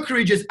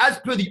brokerages, as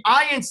per the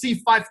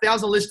INC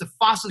 5000 list of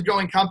fastest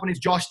growing companies,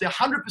 Josh, they're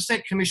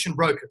 100% commission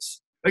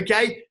brokers,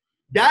 okay?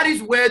 That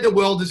is where the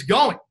world is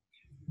going.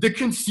 The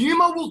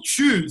consumer will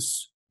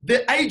choose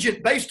the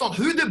agent based on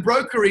who the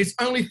broker is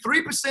only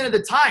 3% of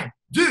the time.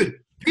 Dude,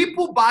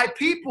 people buy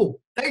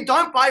people. They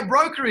don't buy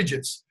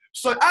brokerages.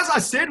 So as I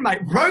said,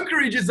 mate,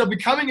 brokerages are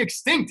becoming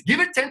extinct.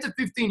 Give it 10 to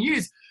 15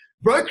 years,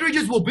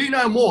 brokerages will be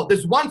no more.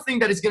 There's one thing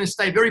that is going to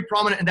stay very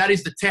prominent, and that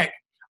is the tech.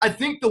 I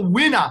think the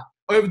winner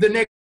over the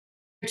next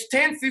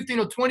 10, 15,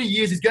 or 20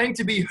 years is going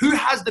to be who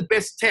has the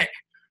best tech.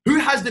 Who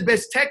has the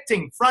best tech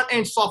team?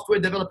 Front-end software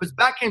developers,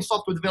 back-end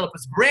software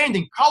developers,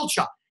 branding,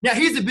 culture. Now,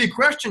 here's a big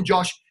question,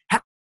 Josh.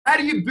 How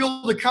do you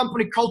build a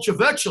company culture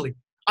virtually?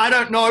 I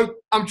don't know.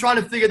 I'm trying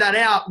to figure that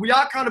out. We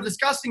are kind of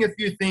discussing a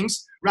few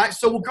things, right?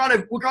 So we'll kind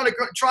of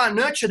try and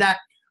nurture that.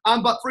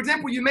 But for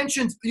example, you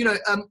mentioned,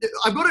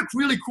 I've got a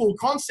really cool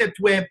concept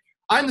where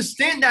I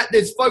understand that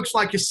there's folks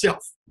like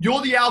yourself.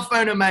 You're the alpha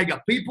and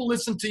omega. People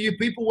listen to you.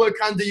 People work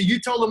under you.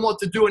 You tell them what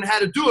to do and how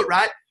to do it,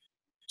 right?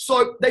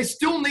 So they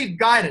still need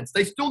guidance.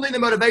 They still need the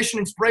motivation,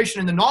 inspiration,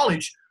 and the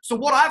knowledge. So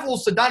what I've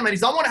also done, man,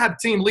 is I want to have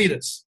team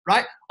leaders,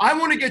 right? I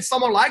want to get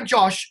someone like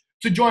Josh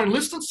to join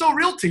List and Sell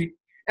Realty,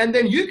 and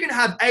then you can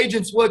have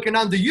agents working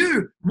under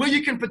you where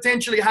you can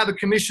potentially have a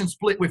commission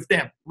split with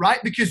them, right?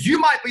 Because you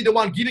might be the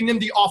one giving them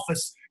the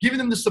office, giving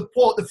them the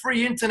support, the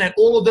free internet,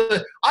 all of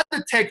the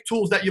other tech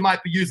tools that you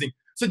might be using.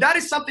 So that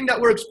is something that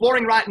we're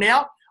exploring right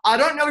now. I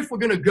don't know if we're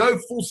going to go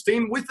full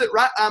steam with it,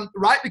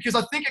 right? Because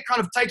I think it kind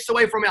of takes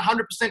away from a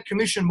 100%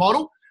 commission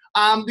model.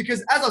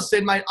 Because as I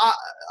said, mate,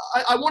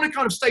 I want to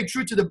kind of stay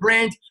true to the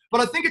brand,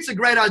 but I think it's a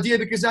great idea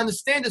because I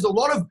understand there's a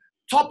lot of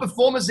top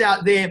performers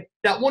out there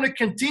that want to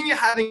continue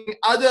having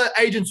other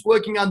agents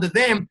working under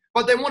them,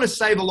 but they want to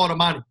save a lot of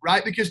money,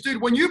 right? Because,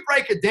 dude, when you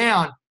break it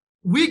down,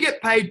 we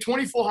get paid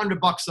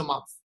 $2,400 a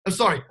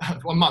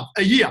month.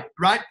 A year,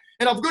 right?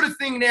 And I've got a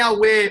thing now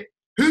where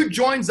who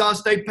joins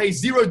us, they pay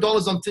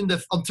 $0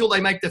 until they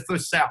make their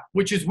first sale,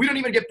 which is we don't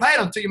even get paid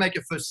until you make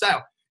your first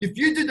sale. If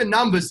you do the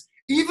numbers,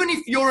 even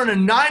if you're in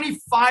a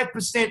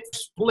 95%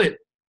 split,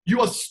 you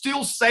are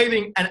still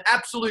saving an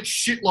absolute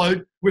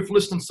shitload with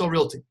List and Sell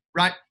Realty,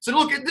 right? So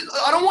look,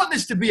 I don't want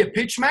this to be a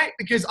pitch, mate,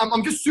 because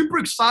I'm just super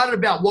excited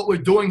about what we're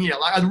doing here.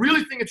 Like, I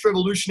really think it's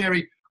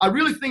revolutionary. I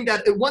really think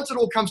that once it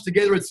all comes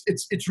together,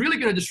 it's really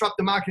going to disrupt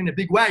the market in a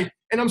big way.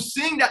 And I'm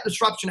seeing that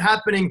disruption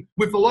happening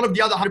with a lot of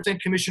the other 100%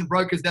 commission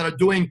brokers that are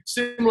doing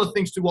similar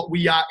things to what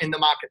we are in the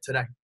market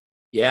today.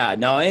 Yeah,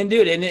 no, and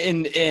dude,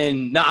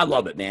 and no, I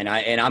love it, man.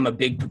 I'm a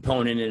big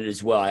proponent in it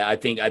as well. I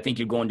think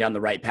you're going down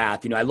the right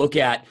path. I look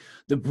at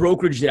the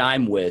brokerage that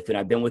I'm with, and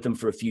I've been with them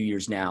for a few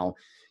years now.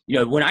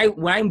 When I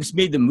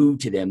made the move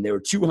to them, there were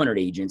 200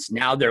 agents.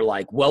 Now they're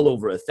like well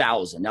over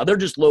 1,000. Now they're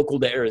just local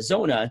to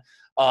Arizona,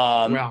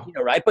 wow.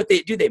 Right? But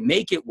they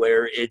make it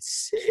where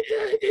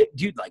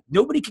dude, like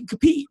nobody can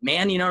compete,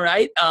 man.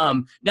 Right?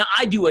 Now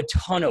I do a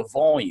ton of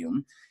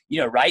volume.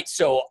 Right?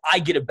 So I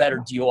get a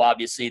better deal,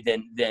 obviously,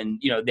 than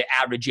the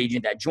average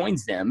agent that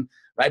joins them,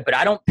 right? But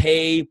I don't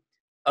pay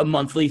a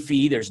monthly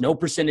fee. There's no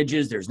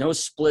percentages. There's no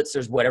splits.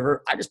 There's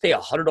whatever. I just pay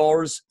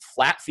 $100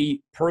 flat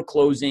fee per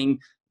closing.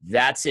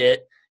 That's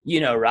it,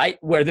 right?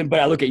 But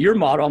I look at your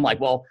model. I'm like,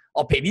 well,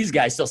 I'll pay these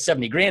guys still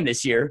 70 grand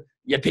this year.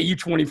 Yeah, pay you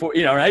 24,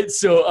 right?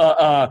 So,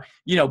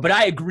 but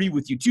I agree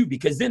with you too,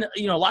 because then,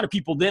 a lot of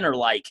people then are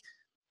like,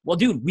 well,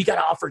 dude, we got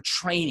to offer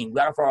training. We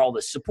got to offer all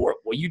this support.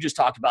 Well, you just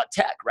talked about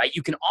tech, right?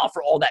 You can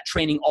offer all that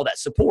training, all that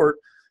support,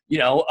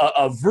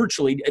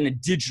 virtually in a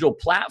digital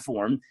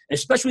platform, and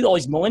especially with all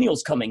these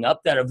millennials coming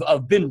up that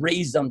have been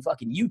raised on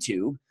fucking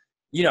YouTube,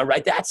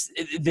 right? That's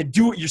the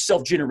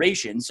do-it-yourself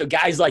generation. So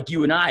guys like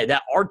you and I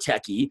that are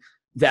techie,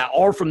 that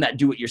are from that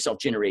do-it-yourself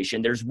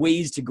generation. There's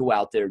ways to go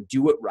out there,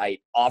 do it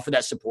right, offer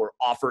that support,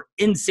 offer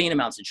insane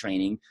amounts of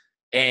training,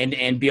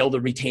 and be able to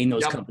retain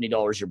those company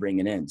dollars you're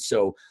bringing in.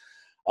 So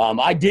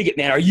I dig it,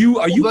 man. Are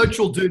you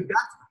virtual, dude?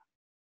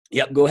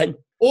 Yep, go ahead.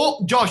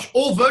 Josh,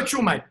 all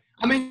virtual, mate.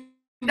 I mean,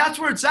 that's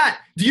where it's at.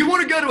 Do you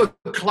want to go to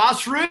a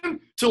classroom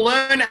to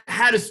learn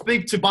how to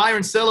speak to buyer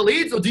and seller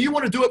leads, or do you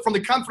want to do it from the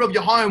comfort of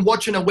your home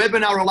watching a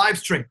webinar or a live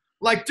stream?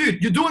 Like,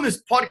 dude, you're doing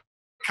this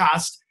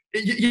podcast.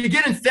 You're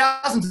getting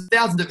thousands and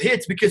thousands of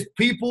hits because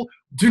people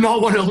do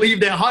not want to leave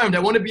their home. They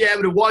want to be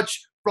able to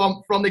watch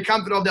from the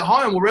comfort of their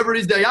home, wherever it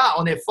is they are,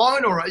 on their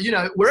phone or,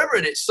 wherever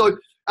it is. So,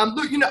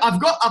 look,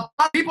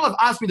 people have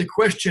asked me the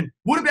question,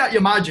 what about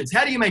your margins?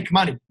 How do you make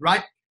money,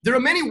 right? There are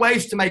many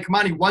ways to make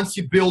money once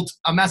you build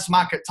a mass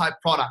market type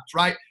product,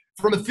 right?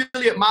 From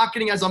affiliate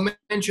marketing, as I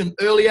mentioned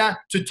earlier,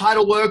 to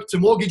title work, to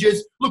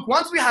mortgages. Look,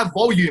 once we have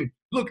volume,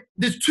 look,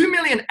 there's 2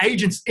 million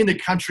agents in the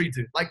country,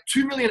 dude. Like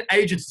 2 million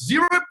agents.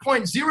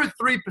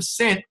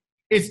 0.03%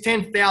 is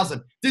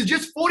 10,000. There's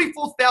just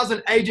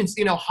 44,000 agents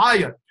in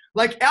Ohio.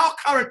 Like our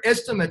current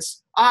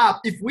estimates are,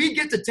 if we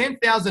get to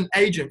 10,000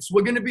 agents,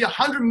 we're going to be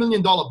 $100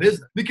 million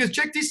business. Because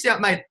check this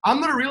out, mate.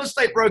 I'm not a real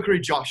estate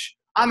brokerage, Josh.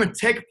 I'm a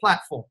tech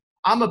platform.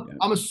 I'm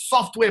a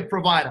software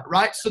provider,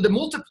 right? So the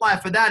multiplier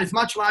for that is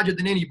much larger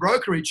than any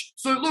brokerage.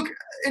 So look,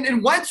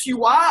 and once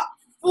you are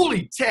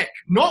fully tech,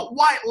 not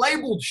white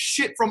labeled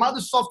shit from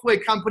other software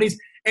companies,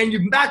 and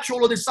you match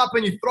all of this up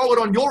and you throw it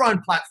on your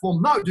own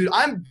platform. No, dude,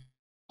 I'm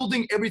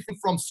building everything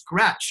from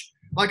scratch.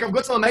 Like I've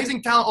got some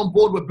amazing talent on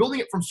board. We're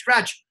building it from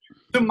scratch.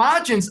 The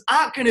margins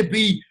aren't going to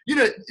be,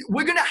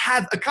 we're going to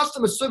have a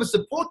customer service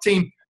support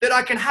team that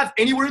I can have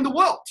anywhere in the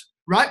world,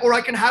 right? Or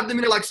I can have them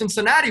in like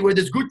Cincinnati where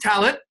there's good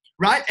talent,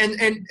 right?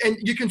 And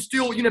you can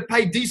still,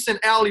 pay decent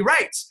hourly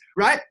rates,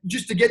 right?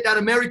 Just to get that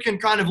American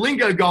kind of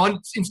lingo going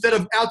instead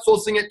of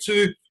outsourcing it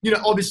to,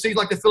 overseas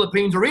like the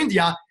Philippines or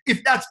India,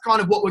 if that's kind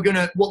of what we're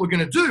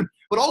gonna do.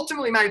 But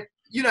ultimately, mate,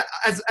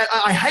 as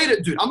I hate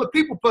it, dude. I'm a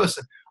people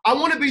person. I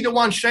want to be the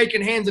one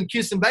shaking hands and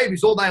kissing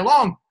babies all day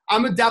long.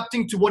 I'm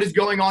adapting to what is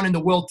going on in the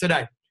world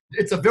today.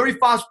 It's a very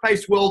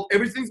fast-paced world.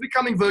 Everything's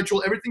becoming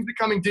virtual. Everything's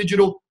becoming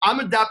digital. I'm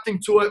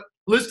adapting to it.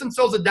 List and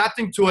Sell's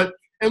adapting to it.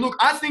 And look,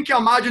 I think our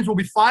margins will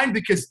be fine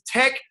because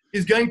tech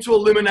is going to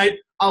eliminate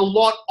a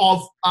lot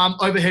of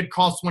overhead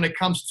costs when it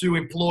comes to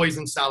employees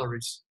and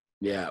salaries.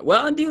 Yeah.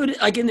 Well, dude,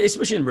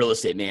 especially in real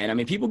estate, man. I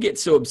mean, people get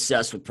so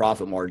obsessed with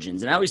profit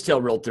margins. And I always tell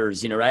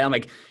realtors, right? I'm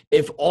like,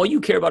 if all you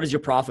care about is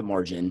your profit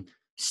margin,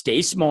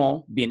 stay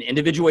small, be an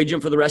individual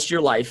agent for the rest of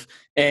your life,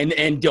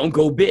 and don't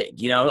go big.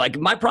 Like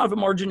my profit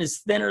margin is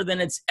thinner than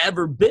it's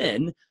ever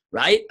been,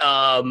 right?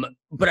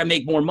 But I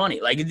make more money.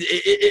 Like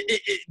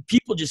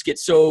people just get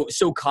so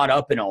caught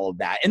up in all of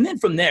that. And then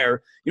from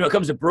there, it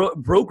comes to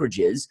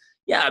brokerages.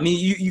 Yeah, I mean,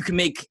 you can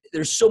make,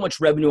 there's so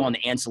much revenue on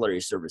the ancillary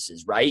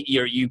services, right?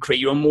 You create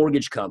your own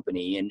mortgage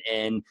company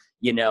and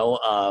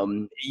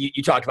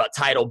you talked about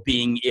title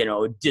being,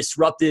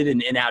 disrupted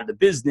and out of the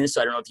business.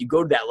 So I don't know if you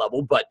go to that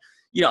level, but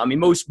I mean,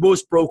 most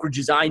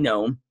brokerages I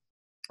know,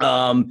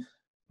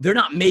 they're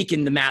not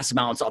making the mass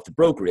amounts off the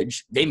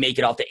brokerage. They make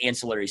it off the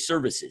ancillary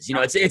services.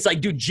 It's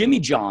like, dude, Jimmy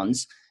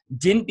John's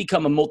didn't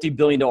become a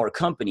multi-billion-dollar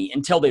company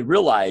until they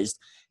realized,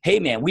 hey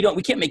man, we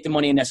can't make the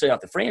money necessarily off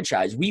the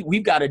franchise.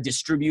 We've got to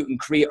distribute and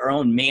create our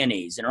own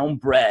mayonnaise and our own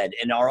bread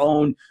and our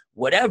own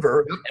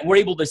whatever. And we're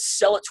able to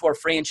sell it to our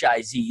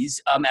franchisees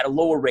at a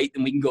lower rate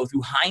than we can go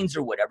through Heinz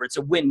or whatever. It's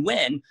a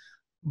win-win.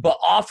 But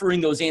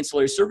offering those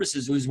ancillary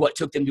services was what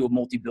took them to a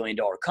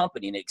multi-billion-dollar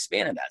company and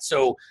expanded that.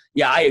 So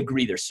yeah, I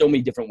agree. There's so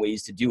many different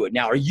ways to do it.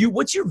 Now,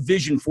 what's your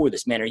vision for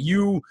this, man? Are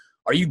you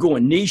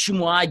going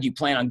nationwide? Do you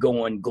plan on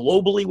going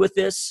globally with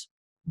this?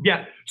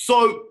 Yeah.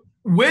 So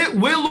we're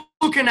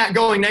looking at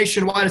going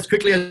nationwide as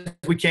quickly as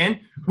we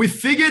can. We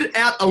figured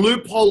out a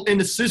loophole in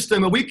the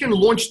system where we can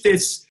launch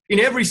this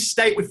in every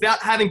state without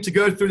having to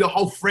go through the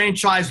whole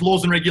franchise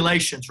laws and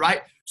regulations,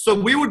 right? So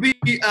we would be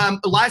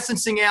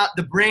licensing out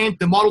the brand,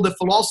 the model, the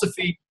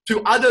philosophy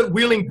to other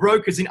willing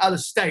brokers in other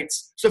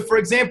states. So for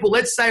example,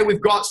 let's say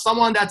we've got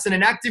someone that's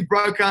an active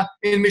broker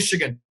in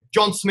Michigan,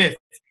 John Smith,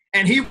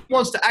 and he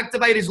wants to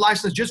activate his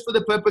license just for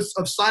the purpose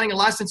of signing a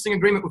licensing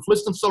agreement with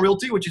List and Sell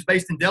Realty, which is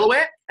based in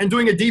Delaware, and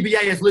doing a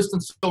DBA as List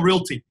and Sell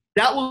Realty.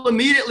 That will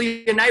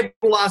immediately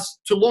enable us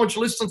to launch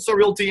List and Sell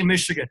Realty in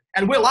Michigan.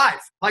 And we're live.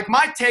 Like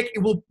my tech,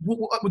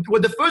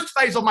 the first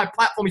phase of my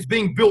platform is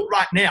being built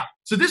right now.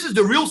 So this is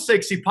the real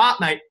sexy part,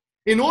 mate.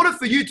 In order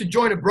for you to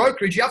join a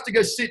brokerage, you have to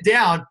go sit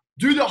down,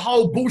 do the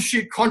whole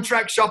bullshit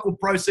contract shuffle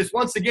process.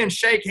 Once again,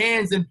 shake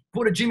hands and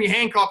put a Jimmy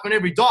Hancock on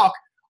every doc.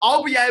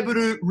 I'll be able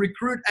to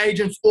recruit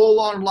agents all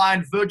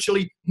online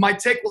virtually. My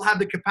tech will have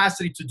the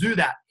capacity to do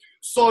that.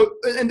 So,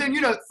 and then,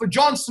 for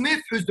John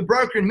Smith, who's the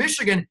broker in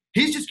Michigan,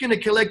 he's just going to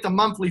collect a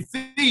monthly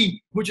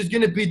fee, which is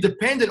going to be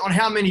dependent on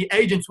how many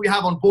agents we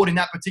have on board in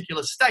that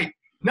particular state.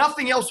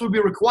 Nothing else will be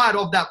required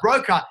of that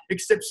broker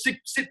except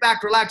sit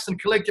back, relax,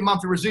 and collect your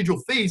monthly residual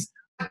fees.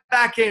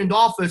 Back-end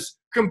office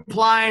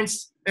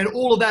compliance, and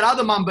all of that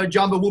other mumbo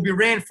jumbo will be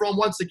ran from,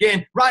 once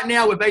again, right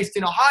now we're based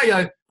in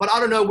Ohio, but I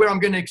don't know where I'm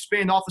going to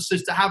expand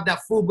offices to have that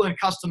full-blown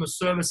customer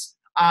service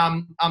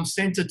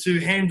center to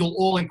handle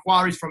all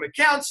inquiries from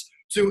accounts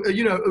to,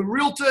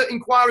 realtor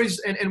inquiries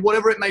and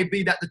whatever it may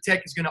be that the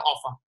tech is going to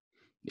offer.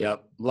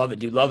 Yep. Love it,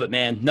 dude. Love it,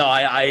 man. No,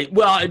 I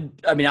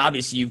mean,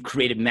 obviously you've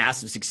created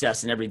massive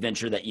success in every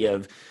venture that you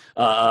have,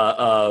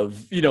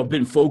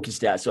 been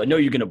focused at. So I know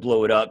you're going to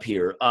blow it up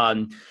here.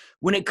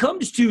 When it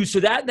comes to,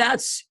 so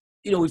that's,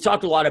 we've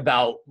talked a lot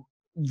about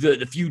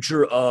the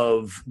future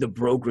of the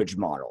brokerage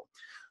model.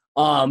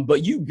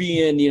 But you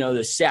being,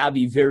 the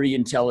savvy, very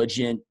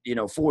intelligent,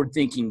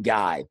 forward-thinking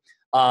guy,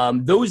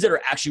 those that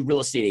are actually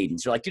real estate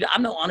agents are like, dude,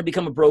 I don't want to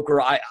become a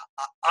broker.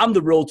 I'm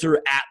the realtor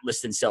at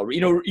list and sell.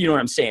 You know what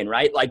I'm saying,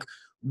 right? Like,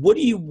 what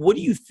do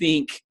you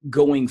think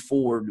going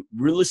forward,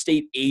 real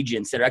estate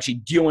agents that are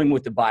actually dealing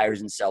with the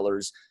buyers and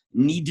sellers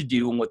need to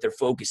do and what their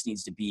focus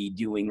needs to be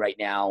doing right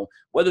now,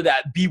 whether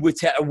that be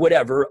with or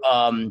whatever,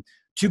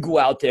 to go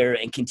out there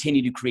and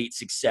continue to create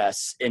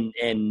success and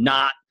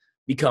not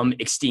become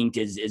extinct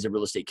as a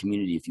real estate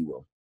community, if you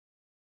will?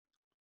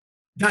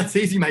 That's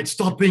easy, mate.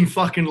 Stop being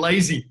fucking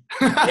lazy.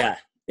 Yeah.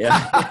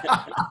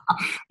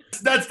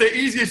 That's the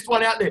easiest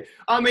one out there.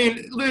 I mean,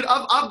 dude,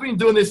 I've been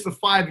doing this for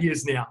 5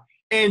 years now.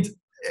 And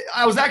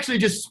I was actually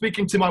just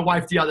speaking to my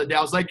wife the other day.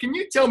 I was like, can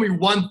you tell me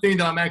one thing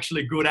that I'm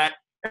actually good at?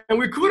 And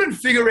we couldn't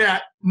figure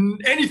out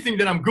anything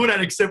that I'm good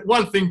at except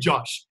one thing,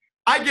 Josh.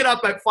 I get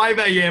up at 5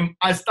 a.m.,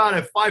 I start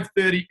at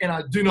 5:30, and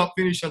I do not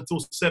finish until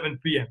 7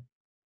 p.m.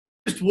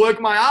 Just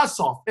work my ass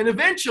off. And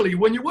eventually,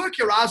 when you work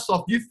your ass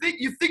off, you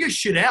figure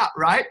shit out,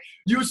 right?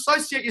 You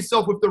associate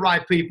yourself with the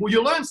right people.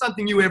 You learn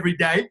something new every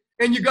day,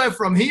 and you go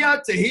from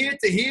here to here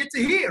to here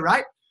to here,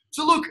 right?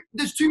 So look,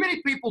 there's too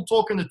many people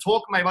talking the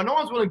talk, mate, but no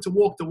one's willing to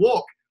walk the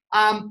walk.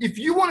 If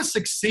you want to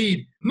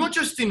succeed, not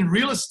just in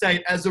real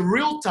estate, as a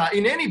realtor,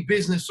 in any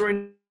business or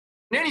in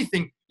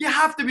anything, you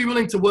have to be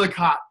willing to work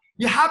hard.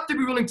 You have to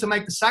be willing to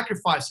make the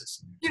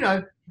sacrifices.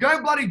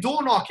 Go bloody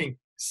door knocking,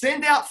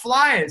 send out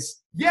flyers.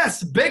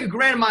 Yes, beg a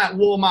grandma at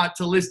Walmart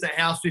to list a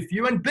house with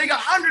you and beg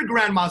 100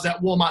 grandmas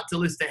at Walmart to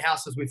list their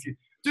houses with you.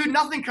 Dude,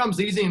 nothing comes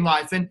easy in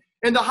life. And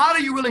the harder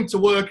you're willing to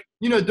work,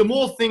 the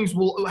more things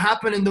will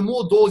happen and the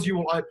more doors you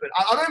will open.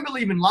 I don't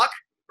believe in luck,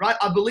 right?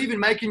 I believe in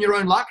making your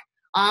own luck.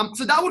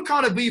 So that would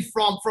kind of be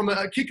from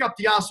a kick up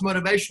the ass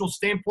motivational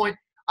standpoint.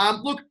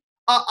 Look,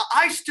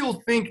 I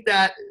still think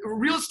that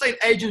real estate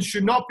agents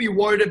should not be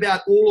worried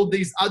about all of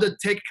these other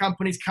tech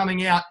companies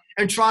coming out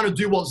and trying to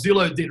do what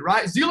Zillow did,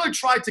 right? Zillow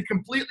tried to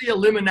completely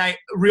eliminate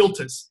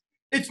realtors.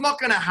 It's not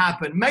going to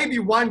happen. Maybe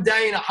one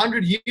day in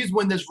 100 years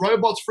when there's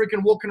robots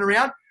freaking walking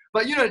around.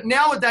 But,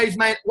 nowadays,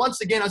 mate,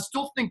 once again, I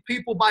still think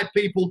people buy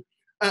people.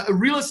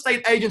 Real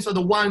estate agents are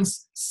the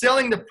ones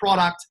selling the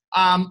product.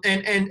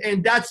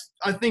 And that's,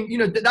 I think,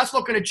 that's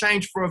not going to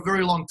change for a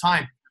very long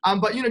time.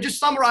 But, just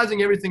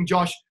summarizing everything,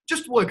 Josh,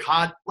 just work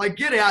hard. Like,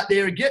 get out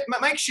there,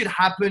 make shit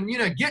happen,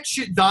 get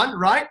shit done,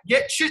 right?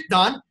 Get shit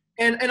done.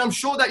 And I'm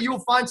sure that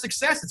you'll find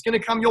success. It's going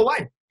to come your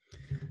way.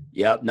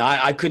 Yeah, no,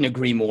 I couldn't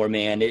agree more,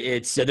 man.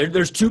 It's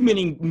there's too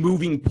many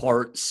moving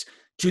parts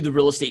to the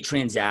real estate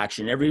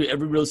transaction. Every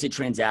real estate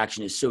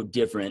transaction is so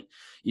different.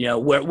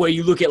 Where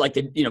you look at like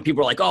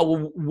people are like,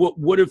 oh, well,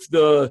 what if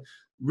the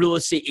real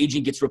estate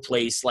agent gets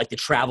replaced like the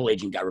travel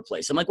agent got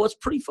replaced? I'm like, well, it's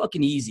pretty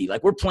fucking easy.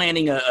 Like, we're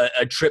planning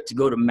a trip to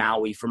go to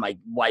Maui for my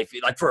wife,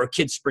 like for our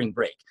kids' spring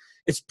break.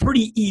 It's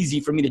pretty easy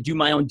for me to do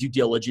my own due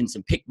diligence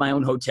and pick my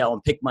own hotel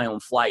and pick my own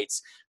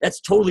flights. That's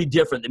totally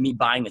different than me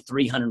buying a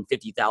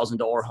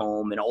 $350,000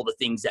 home and all the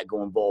things that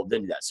go involved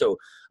into that. So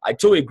I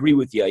totally agree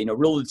with you.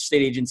 Real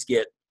estate agents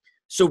get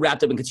so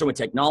wrapped up and concerned with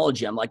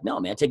technology. I'm like, no,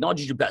 man,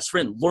 technology is your best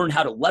friend. Learn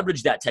how to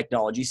leverage that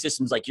technology,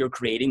 systems like you're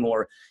creating,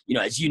 or,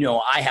 as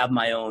I have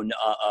my own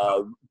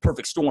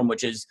perfect storm,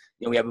 which is,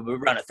 we have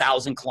around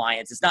 1,000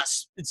 clients.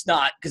 It's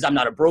not because I'm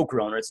not a broker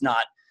owner. It's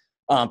not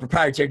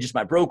proprietary, just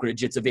my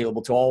brokerage. It's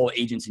available to all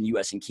agents in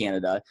US and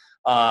Canada,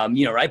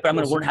 right? But I'm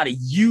going to learn how to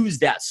use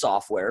that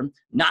software,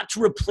 not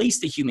to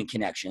replace the human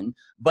connection,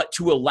 but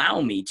to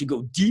allow me to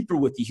go deeper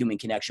with the human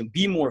connection,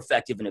 be more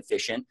effective and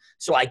efficient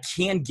so I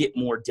can get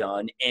more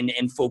done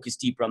and focus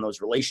deeper on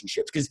those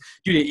relationships. Because,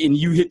 dude, and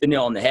you hit the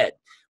nail on the head.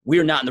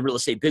 We're not in the real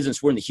estate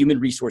business. We're in the human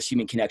resource,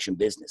 human connection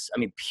business. I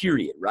mean,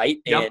 period, right?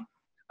 Yep.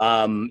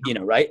 And,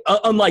 right?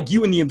 Unlike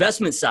you in the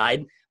investment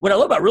side, what I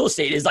love about real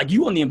estate is like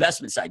you on the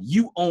investment side,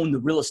 you own the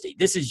real estate.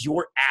 This is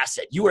your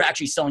asset. You are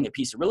actually selling a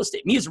piece of real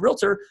estate. Me as a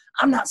realtor,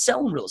 I'm not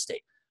selling real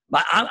estate.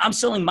 I'm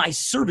selling my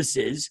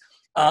services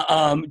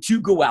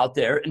to go out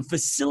there and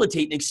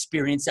facilitate an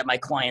experience that my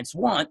clients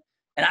want.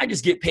 And I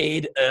just get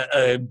paid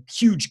a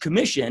huge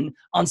commission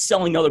on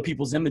selling other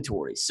people's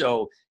inventory.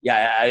 So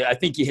yeah, I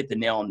think you hit the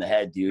nail on the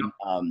head, dude.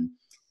 And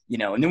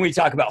then when you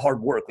talk about hard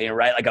work,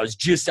 right? Like I was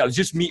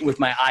just meeting with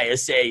my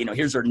ISA,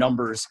 here's our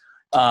numbers.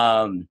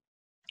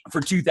 For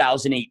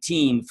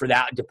 2018 for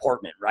that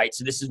department, right?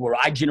 So this is where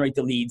I generate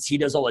the leads. He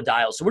does all the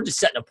dials. So we're just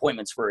setting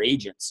appointments for our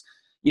agents,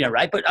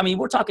 right? But I mean,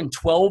 we're talking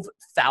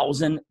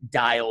 12,000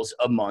 dials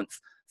a month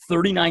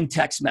 39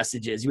 text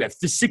messages. You have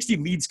 60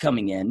 leads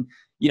coming in,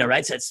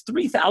 right? So it's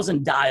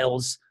 3,000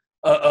 dials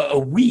a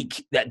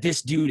week that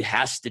this dude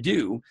has to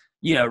do,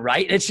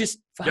 right? It's just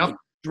fucking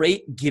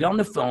straight, get on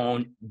the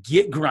phone,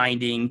 get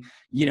grinding,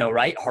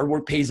 right? Hard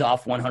work pays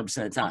off 100% of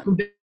the time.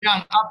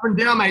 Up and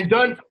down, mate.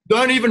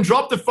 Don't even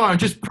drop the phone.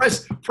 Just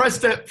press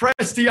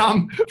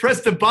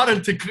the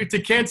button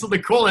to cancel the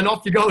call, and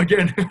off you go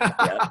again.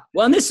 Yeah.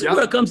 Well, and this is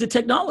where it comes to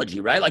technology,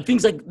 right? Like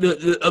things like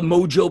a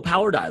Mojo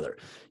power dialer,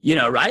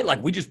 right?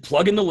 Like we just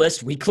plug in the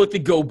list, we click the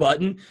go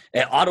button,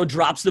 it auto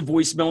drops the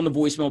voicemail, and the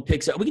voicemail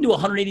picks up. We can do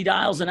 180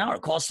 dials an hour,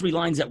 calls 3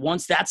 lines at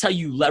once. That's how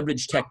you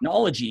leverage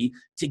technology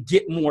to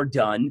get more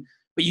done,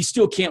 but you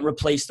still can't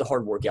replace the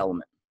hard work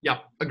element. Yeah,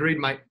 agreed,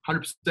 mate.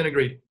 100%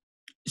 agreed.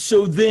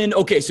 So then,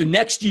 so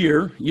next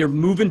year you're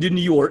moving to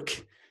New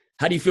York.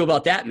 How do you feel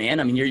about that, man?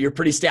 I mean, you're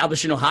pretty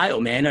established in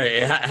Ohio, man.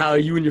 How are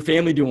you and your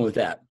family doing with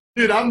that?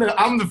 Dude, I'm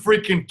the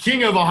freaking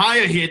king of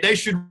Ohio here. They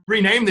should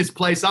rename this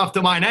place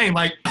after my name.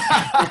 Like,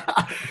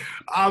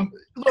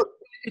 look,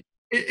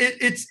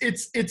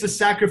 it's a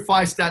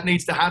sacrifice that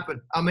needs to happen.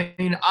 I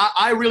mean,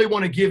 I really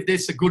want to give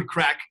this a good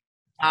crack.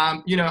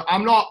 I'm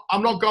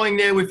not going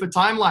there with a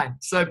timeline.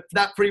 So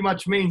that pretty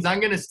much means I'm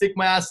going to stick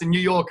my ass in New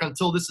York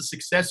until this is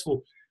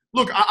successful.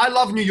 Look, I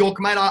love New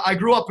York, mate. I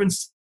grew up in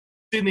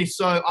Sydney,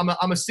 so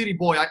I'm a city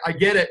boy. I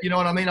get it. You know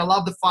what I mean? I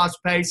love the fast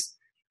pace.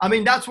 I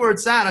mean, that's where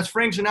it's at. As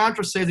Frank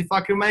Sinatra says, if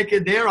I can make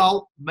it there,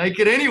 I'll make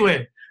it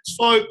anywhere.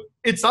 So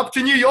it's up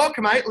to New York,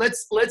 mate.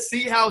 Let's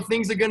see how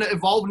things are going to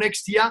evolve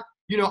next year.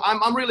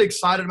 I'm really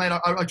excited, mate.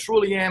 I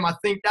truly am. I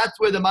think that's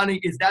where the money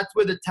is. That's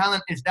where the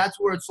talent is. That's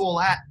where it's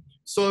all at.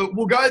 So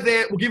we'll go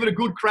there. We'll give it a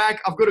good crack.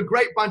 I've got a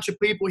great bunch of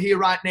people here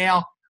right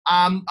now.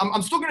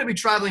 I'm still going to be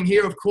traveling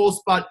here, of course,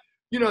 but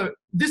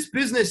this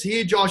business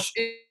here, Josh,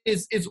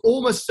 is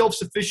almost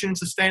self-sufficient and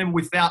sustainable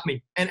without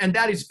me. And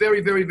that is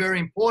very, very, very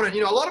important.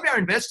 A lot of our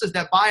investors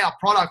that buy our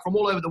product from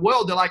all over the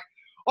world, they're like,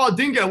 oh,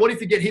 Dingo, what if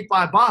you get hit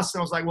by a bus? And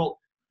I was like, well,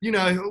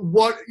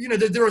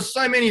 there are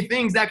so many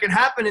things that can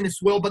happen in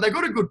this world, but they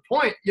got a good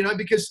point,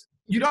 because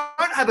you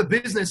don't have a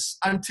business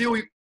until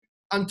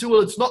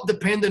it's not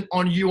dependent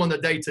on you on the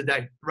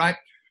day-to-day, right?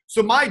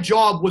 So my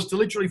job was to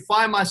literally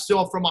find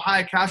myself from a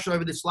higher cash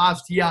over this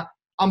last year.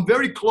 I'm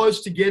very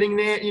close to getting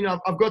there.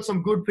 I've got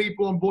some good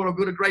people on board. I've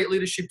got a great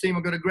leadership team.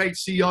 I've got a great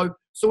CEO.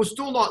 So we're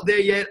still not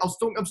there yet. I'm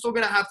still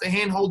going to have to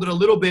handhold it a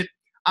little bit.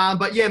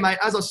 But yeah, mate,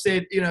 as I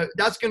said,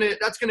 that's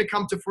gonna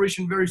come to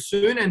fruition very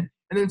soon. And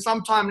then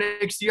sometime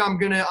next year, I'm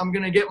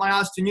gonna get my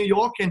ass to New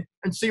York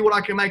and see what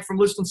I can make from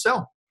list and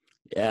sell.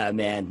 Yeah,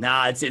 man.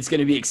 Nah, it's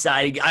gonna be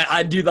exciting.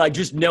 I do, like,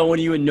 just knowing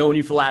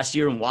you for last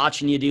year and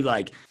watching you, dude.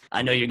 Like,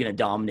 I know you're gonna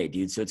dominate,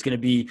 dude. So it's gonna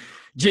be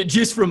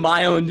just from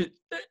my own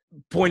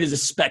point as a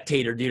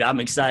spectator, dude. I'm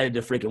excited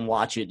to freaking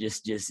watch it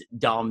just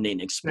dominate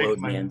and explode,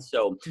 man.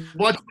 So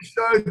watch the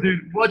show, dude.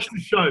 Watch the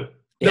show.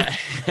 Yeah.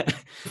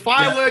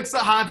 Fireworks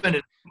are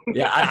happening.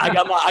 Yeah, I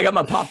got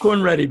my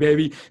popcorn ready,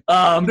 baby.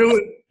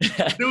 Do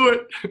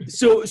it.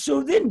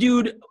 So then,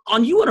 dude,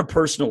 on a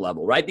personal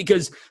level, right?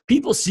 Because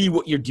people see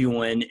what you're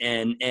doing,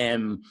 and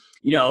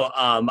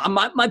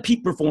my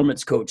peak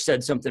performance coach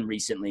said something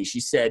recently. She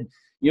said,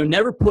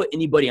 never put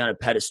anybody on a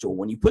pedestal.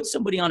 When you put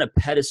somebody on a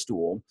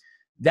pedestal,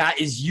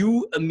 that is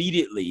you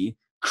immediately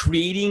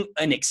creating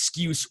an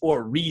excuse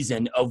or a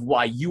reason of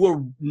why you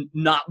are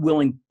not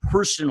willing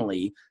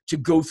personally to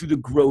go through the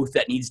growth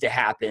that needs to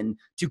happen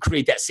to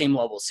create that same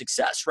level of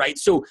success, right?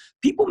 So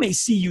people may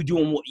see you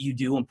doing what you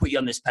do and put you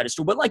on this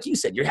pedestal, but like you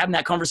said, you're having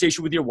that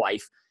conversation with your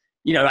wife.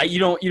 Right? You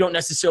don't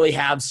necessarily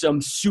have some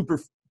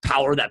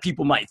superpower that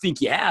people might think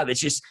you have. It's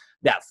just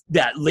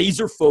that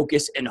laser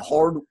focus and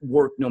hard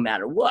work no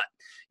matter what.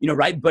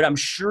 Right? But I'm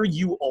sure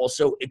you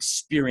also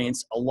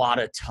experience a lot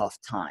of tough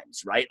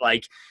times, right?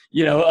 Like,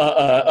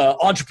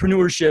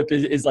 entrepreneurship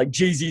is like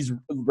Jay-Z's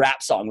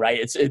rap song, right?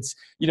 It's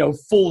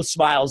full of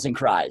smiles and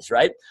cries,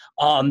 right?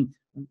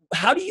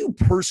 How do you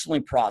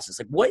personally process?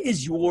 Like, what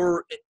is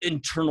your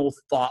internal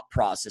thought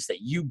process that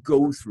you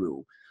go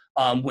through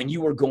when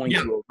you are going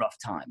through a rough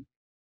time?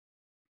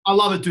 I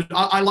love it, dude.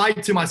 I lie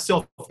to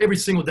myself every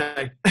single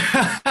day.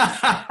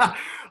 I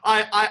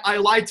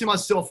lie to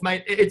myself,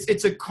 mate.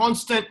 It's a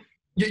constant.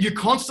 You're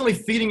constantly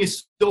feeding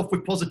yourself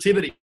with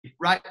positivity,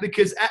 right?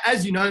 Because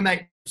as you know,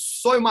 mate,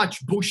 so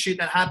much bullshit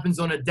that happens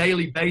on a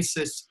daily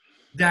basis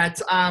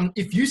that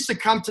if you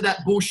succumb to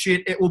that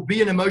bullshit, it will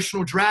be an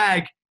emotional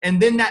drag.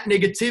 And then that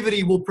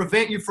negativity will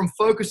prevent you from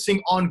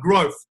focusing on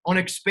growth, on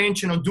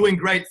expansion, on doing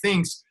great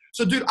things.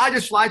 So, dude, I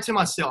just lie to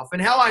myself.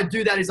 And how I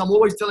do that is I'm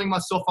always telling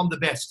myself I'm the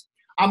best.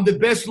 I'm the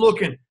best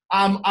looking.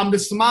 I'm the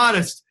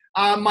smartest.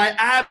 My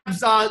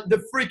abs are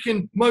the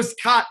freaking most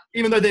cut,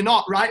 even though they're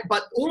not, right?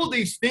 But all of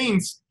these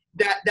things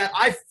that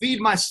I feed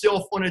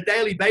myself on a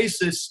daily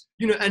basis,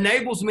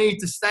 enables me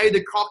to stay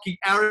the cocky,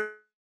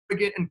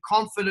 arrogant, and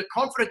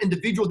confident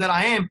individual that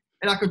I am.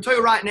 And I can tell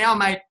you right now,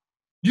 mate,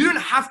 you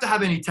don't have to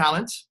have any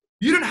talent.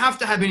 You don't have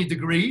to have any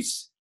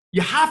degrees.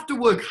 You have to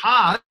work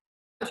hard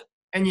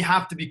and you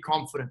have to be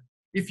confident.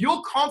 If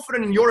you're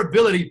confident in your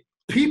ability,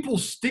 people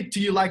stick to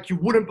you like you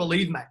wouldn't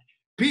believe, mate.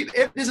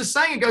 there's a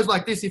saying, it goes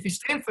like this: if you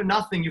stand for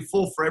nothing, you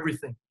fall for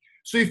everything.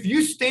 So if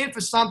you stand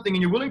for something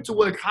and you're willing to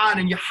work hard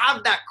and you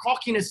have that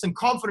cockiness and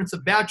confidence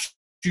about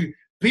you,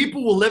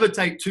 people will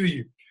levitate to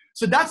you.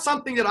 So that's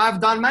something that I've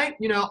done, mate.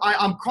 You know,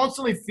 I'm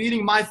constantly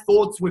feeding my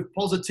thoughts with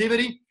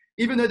positivity.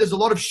 Even though there's a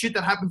lot of shit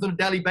that happens on a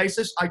daily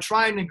basis, I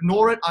try and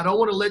ignore it. I don't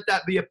want to let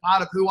that be a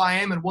part of who I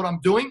am and what I'm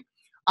doing.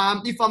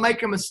 If I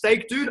make a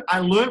mistake, dude, I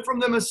learn from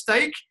the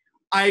mistake.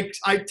 I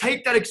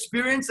take that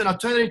experience and I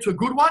turn it into a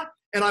good one,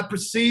 and I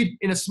proceed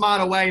in a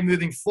smarter way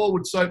moving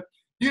forward. So,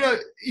 you know,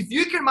 if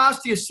you can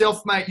master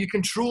yourself, mate, you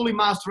can truly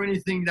master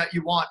anything that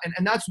you want.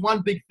 And that's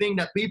one big thing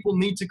that people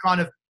need to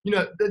kind of, you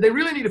know, they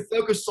really need to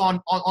focus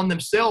on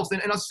themselves.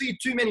 And I see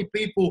too many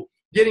people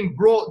getting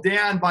brought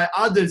down by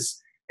others.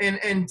 And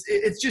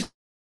it's just,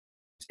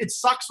 it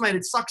sucks, mate.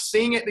 It sucks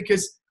seeing it,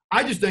 because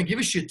I just don't give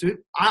a shit, dude.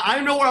 I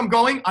know where I'm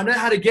going. I know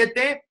how to get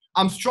there.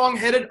 I'm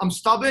strong-headed, I'm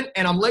stubborn,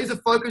 and I'm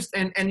laser-focused.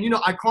 And you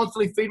know, I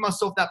constantly feed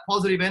myself that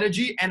positive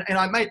energy. And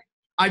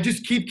I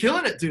just keep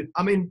killing it, dude.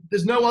 I mean,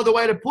 there's no other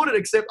way to put it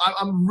except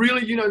I'm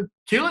really, you know,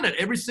 killing it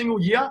every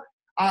single year.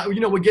 You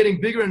know, we're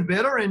getting bigger and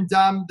better, and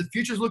the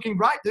future's looking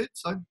bright, dude.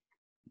 So,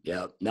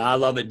 yeah, no, I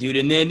love it, dude.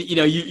 And then, you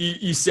know,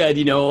 you said,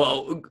 you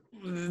know,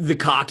 the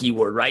cocky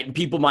word, right? And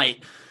people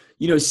might,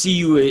 you know, see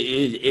you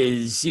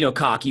as, you know,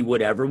 cocky,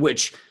 whatever,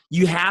 which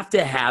you have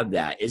to have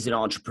that as an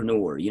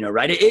entrepreneur, you know,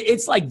 right?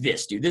 It's like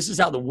this, dude. This is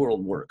how the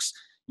world works.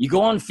 You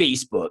go on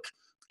Facebook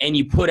and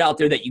you put out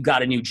there that you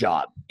got a new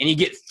job and you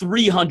get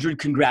 300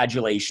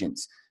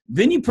 congratulations.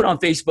 Then you put on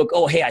Facebook,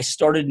 oh, hey, I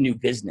started a new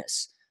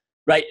business,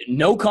 right?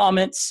 No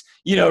comments,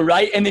 you know,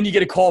 right? And then you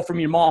get a call from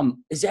your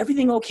mom. Is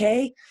everything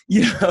okay?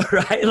 You know,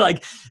 right?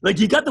 Like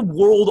you got the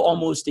world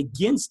almost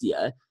against you.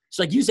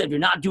 So like you said, if you're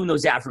not doing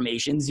those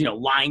affirmations, you know,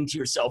 lying to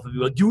yourself, if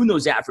you're doing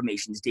those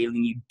affirmations daily,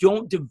 and you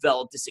don't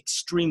develop this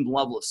extreme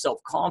level of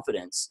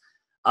self-confidence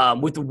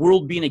with the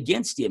world being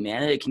against you,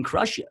 man, it can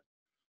crush you.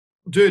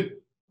 Dude,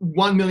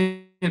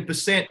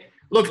 1,000,000%.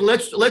 Look,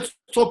 let's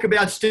talk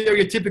about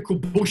stereotypical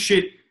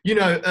bullshit, you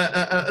know,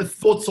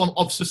 thoughts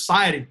of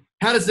society.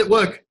 How does it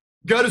work?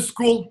 Go to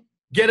school,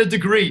 get a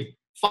degree,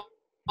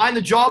 find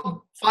a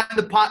job, find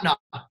a partner,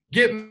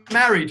 get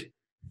married,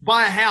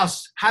 buy a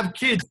house, have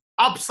kids,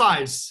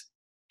 upsize.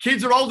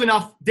 Kids are old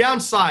enough,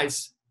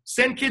 downsize.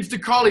 Send kids to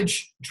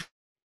college,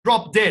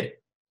 drop dead.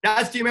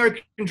 That's the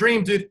American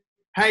dream, dude.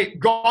 Hey,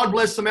 God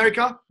bless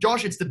America.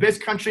 Josh, it's the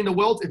best country in the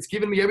world. It's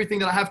given me everything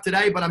that I have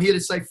today, but I'm here to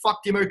say,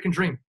 fuck the American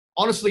dream.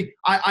 Honestly,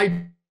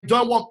 I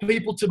don't want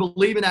people to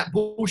believe in that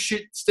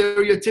bullshit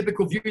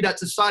stereotypical view that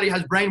society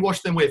has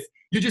brainwashed them with.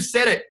 You just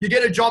said it. You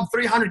get a job,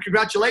 300,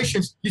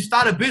 congratulations. You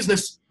start a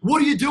business. What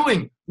are you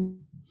doing?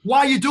 Why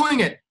are you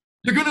doing it?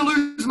 You're going to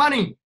lose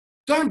money.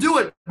 Don't do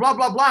it, blah,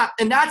 blah, blah.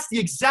 And that's the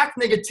exact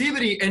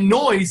negativity and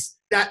noise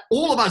that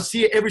all of us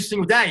hear every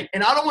single day.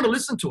 And I don't want to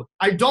listen to it.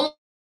 I don't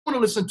want to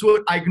listen to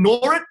it. I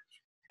ignore it.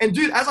 And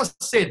dude, as I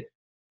said,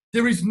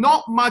 there is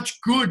not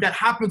much good that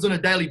happens on a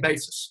daily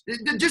basis.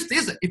 It just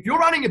isn't. If you're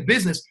running a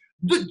business,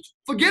 dude,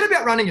 forget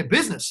about running a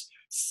business.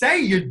 Say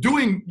you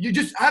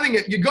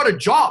got a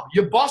job.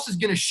 Your boss is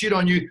going to shit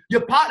on you.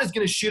 Your partner's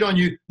going to shit on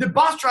you. The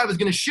bus driver's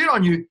going to shit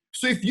on you.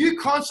 So if you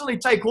constantly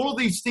take all of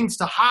these things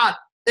to heart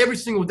every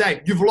single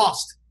day, you've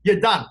lost. You're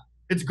done.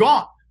 It's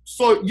gone.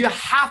 So you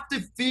have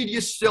to feed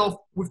yourself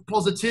with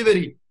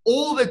positivity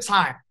all the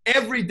time,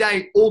 every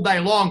day, all day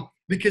long,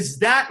 because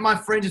that, my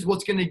friends, is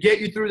what's going to get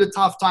you through the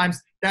tough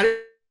times. That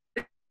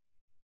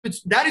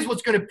is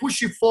what's going to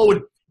push you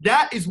forward.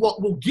 That is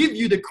what will give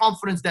you the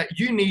confidence that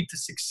you need to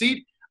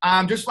succeed.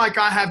 Just like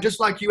I have, just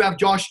like you have,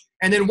 Josh.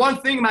 And then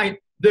one thing, mate,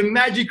 the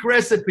magic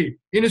recipe.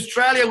 In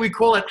Australia, we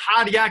call it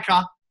hard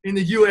yakka. In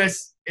the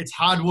US, it's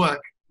hard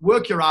work.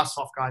 Work your ass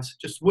off, guys.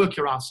 Just work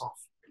your ass off.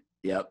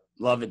 Yep.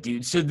 Love it,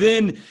 dude. So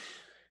then,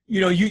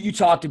 you know, you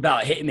talked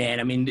about, hey,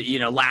 man, I mean, you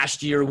know,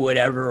 last year or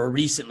whatever, or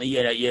recently,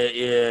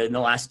 in the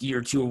last year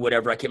or two or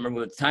whatever, I can't remember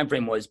what the time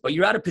frame was, but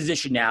you're at a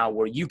position now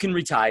where you can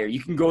retire.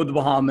 You can go to the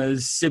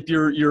Bahamas, sip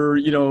your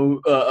you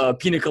know,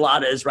 pina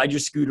coladas, ride your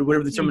scooter,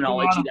 whatever the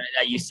terminology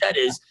that you said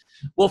is.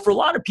 Well, for a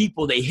lot of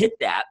people, they hit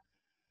that.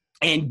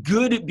 And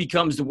good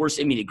becomes the worst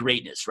enemy to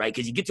greatness, right?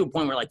 Because you get to a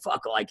point where like,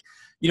 fuck, like,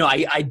 you know,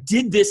 I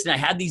did this and I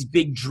had these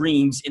big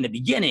dreams in the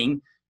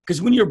beginning. Because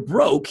when you're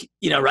broke,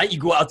 you know, right, you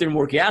go out there and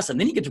work your ass off. And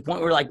then you get to a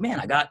point where like, man,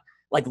 I got,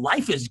 like,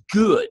 life is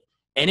good.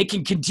 And it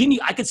can continue.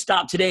 I could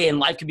stop today and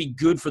life could be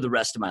good for the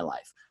rest of my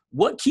life.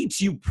 What keeps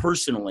you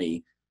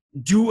personally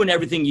doing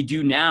everything you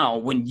do now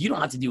when you don't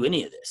have to do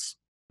any of this?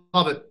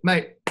 Love it,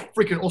 mate.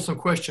 Freaking awesome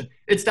question.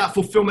 It's that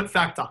fulfillment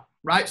factor,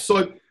 right?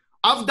 So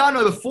I've done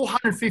over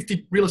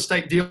 450 real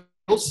estate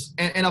deals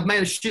and I've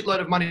made a shitload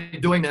of money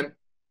doing them.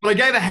 But I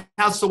gave a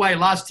house away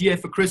last year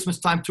for Christmas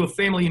time to a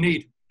family in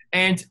need.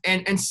 And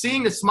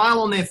seeing the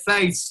smile on their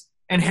face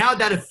and how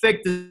that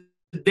affected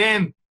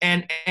them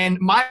and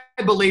my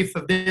belief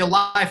of their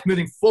life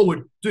moving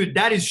forward, dude,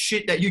 that is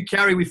shit that you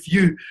carry with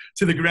you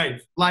to the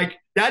grave. Like,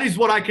 that is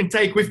what I can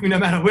take with me no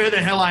matter where the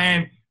hell I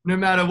am, no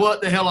matter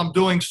what the hell I'm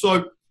doing.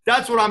 So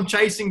that's what I'm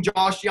chasing,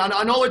 Josh. Yeah,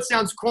 I know it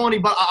sounds corny,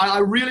 but I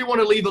really want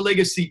to leave a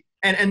legacy.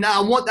 And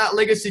I want that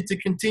legacy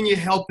to continue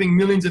helping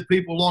millions of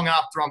people long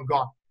after I'm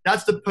gone.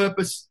 That's the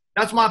purpose.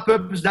 That's my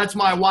purpose. That's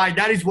my why.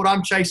 That is what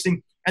I'm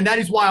chasing. And that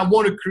is why I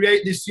want to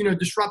create this,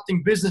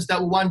 disrupting business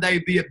that will one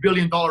day be a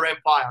billion-dollar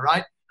empire,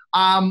 right?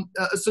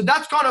 So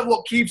that's kind of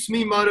what keeps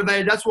me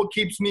motivated. That's what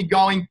keeps me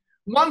going.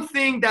 One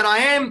thing that I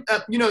am,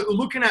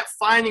 looking at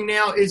finding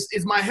now is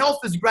my health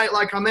is great.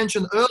 Like I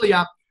mentioned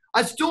earlier,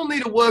 I still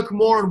need to work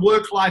more on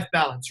work-life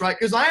balance, right?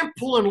 Because I am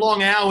pulling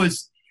long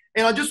hours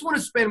and I just want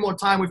to spend more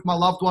time with my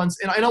loved ones.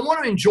 And I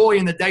want to enjoy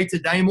in the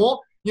day-to-day more,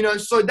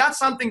 so that's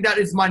something that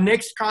is my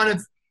next kind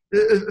of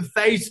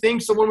phase thing.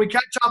 So when we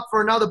catch up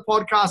for another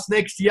podcast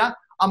next year,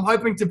 I'm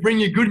hoping to bring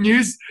you good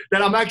news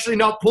that I'm actually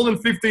not pulling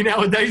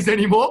 15-hour days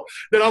anymore,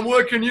 that I'm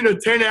working,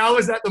 10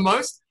 hours at the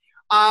most.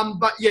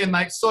 But yeah,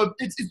 mate, so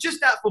it's just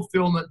that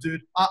fulfillment,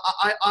 dude.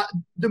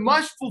 The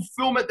most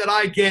fulfillment that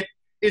I get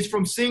is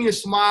from seeing a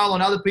smile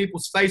on other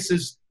people's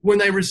faces when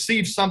they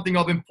receive something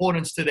of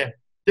importance to them.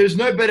 There's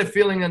no better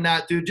feeling than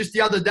that, dude. Just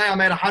the other day, I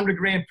made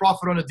 $100,000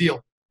 profit on a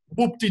deal.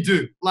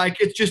 Whoop-de-doo. Like,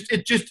 it's just,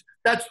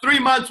 that's 3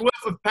 months worth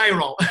of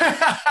payroll.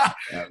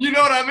 You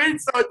know what I mean?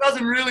 So it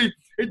doesn't really,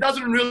 I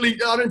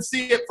don't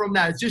see it from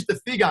that. It's just a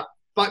figure.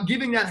 But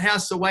giving that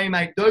house away,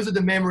 mate, those are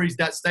the memories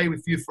that stay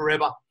with you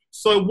forever.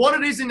 So what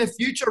it is in the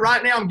future,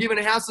 right now, I'm giving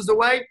houses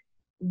away.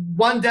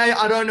 One day,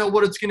 I don't know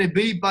what it's going to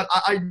be, but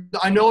I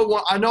know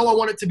I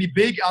want it to be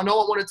big. I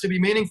know I want it to be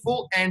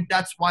meaningful, and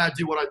that's why I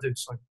do what I do.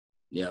 So,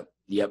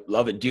 Yep.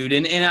 Love it, dude.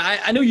 And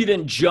I know you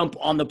didn't jump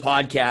on the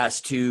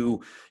podcast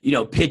to,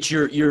 pitch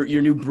your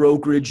new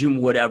brokerage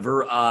and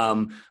whatever.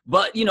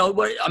 But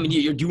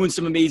you're doing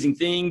some amazing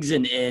things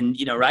and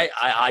right.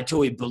 I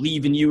totally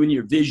believe in you and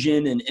your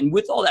vision. And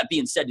with all that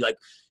being said, like,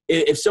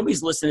 if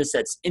somebody's listening to this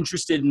that's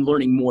interested in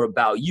learning more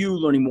about you,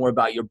 learning more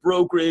about your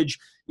brokerage,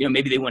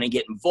 maybe they want to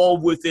get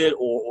involved with it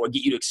or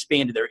get you to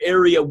expand to their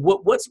area.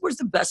 Where's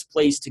the best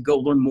place to go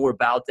learn more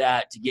about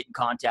that, to get in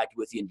contact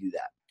with you and do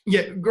that?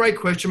 Yeah, great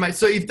question, mate.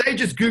 So if they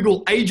just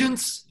Google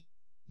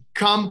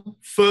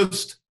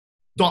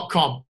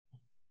agentscomefirst.com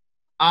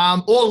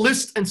or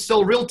list and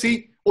sell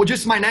realty or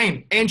just my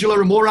name, Engelo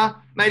Rumora,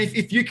 mate,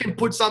 if you can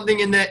put something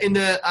in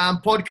the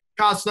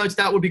podcast notes,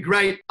 that would be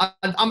great.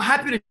 I'm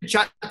happy to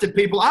chat to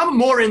people. I'm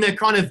more in the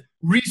kind of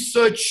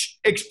research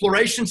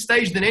exploration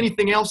stage than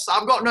anything else.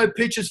 I've got no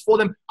pitches for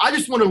them. I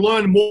just want to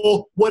learn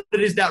more what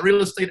it is that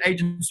real estate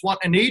agents want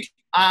and need.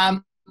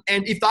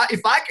 And if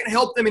I can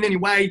help them in any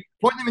way,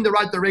 point them in the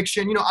right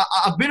direction,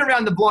 I've been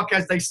around the block,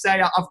 as they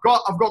say. I've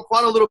got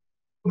quite a little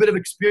bit of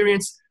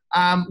experience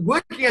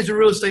working as a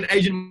real estate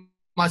agent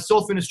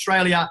myself in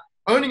Australia,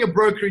 owning a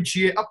brokerage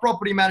here, a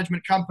property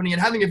management company, and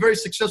having a very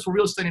successful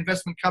real estate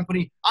investment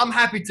company. I'm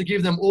happy to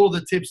give them all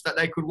the tips that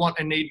they could want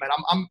and need, mate.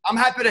 I'm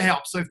happy to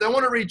help. So if they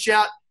want to reach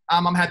out,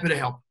 I'm happy to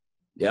help.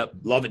 Yep.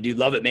 Love it, dude.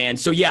 Love it, man.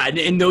 So yeah,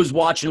 and those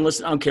watching and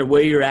listening, I don't care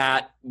where you're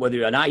at, whether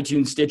you're on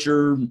iTunes,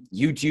 Stitcher,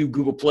 YouTube,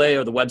 Google Play,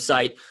 or the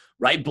website,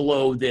 right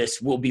below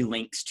this will be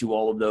links to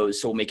all of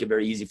those. So we'll make it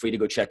very easy for you to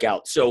go check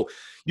out. So,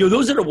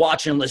 those that are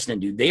watching and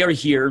listening, dude, they are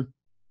here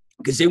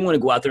because they want to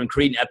go out there and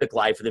create an epic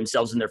life for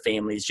themselves and their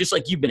families, just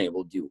like you've been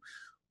able to do.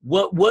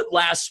 What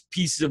last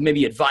pieces of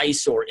maybe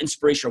advice or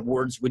inspirational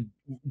words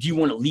do you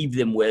want to leave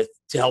them with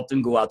to help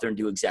them go out there and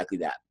do exactly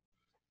that?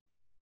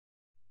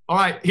 All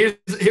right, here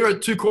are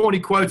 2 corny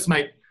quotes,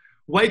 mate.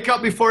 Wake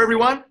up before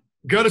everyone,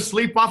 go to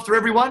sleep after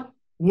everyone,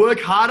 work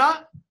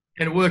harder,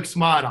 and work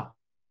smarter.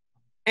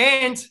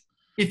 And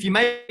if you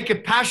make a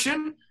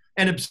passion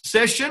an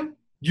obsession,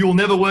 you'll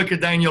never work a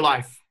day in your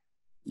life.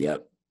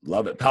 Yep.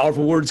 Love it.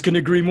 Powerful words. Couldn't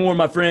agree more,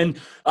 my friend.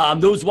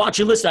 Those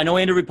watching, listen, I know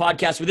I end every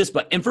podcast with this,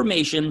 but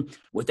information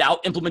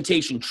without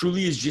implementation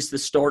truly is just the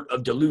start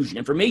of delusion.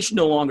 Information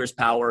no longer is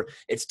power.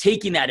 It's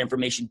taking that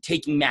information,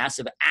 taking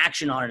massive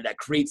action on it that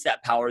creates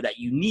that power that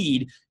you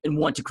need and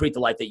want to create the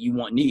life that you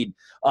want and need.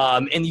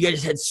 And you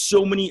guys had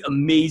so many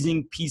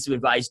amazing pieces of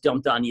advice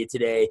dumped on you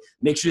today.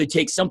 Make sure to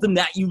take something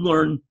that you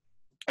learn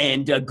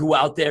and go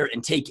out there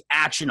and take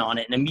action on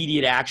it, and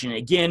immediate action. And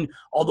again,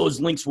 all those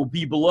links will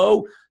be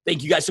below.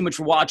 Thank you guys so much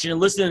for watching and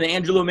listening to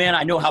Angelo, man.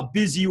 I know how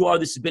busy you are.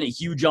 This has been a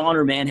huge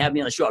honor, man, having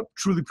me on the show. I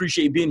truly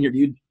appreciate you being here,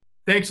 dude.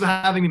 Thanks for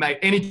having me, mate.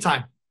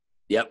 Anytime.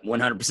 Yep,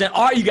 100%.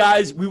 All right, you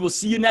guys, we will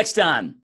see you next time.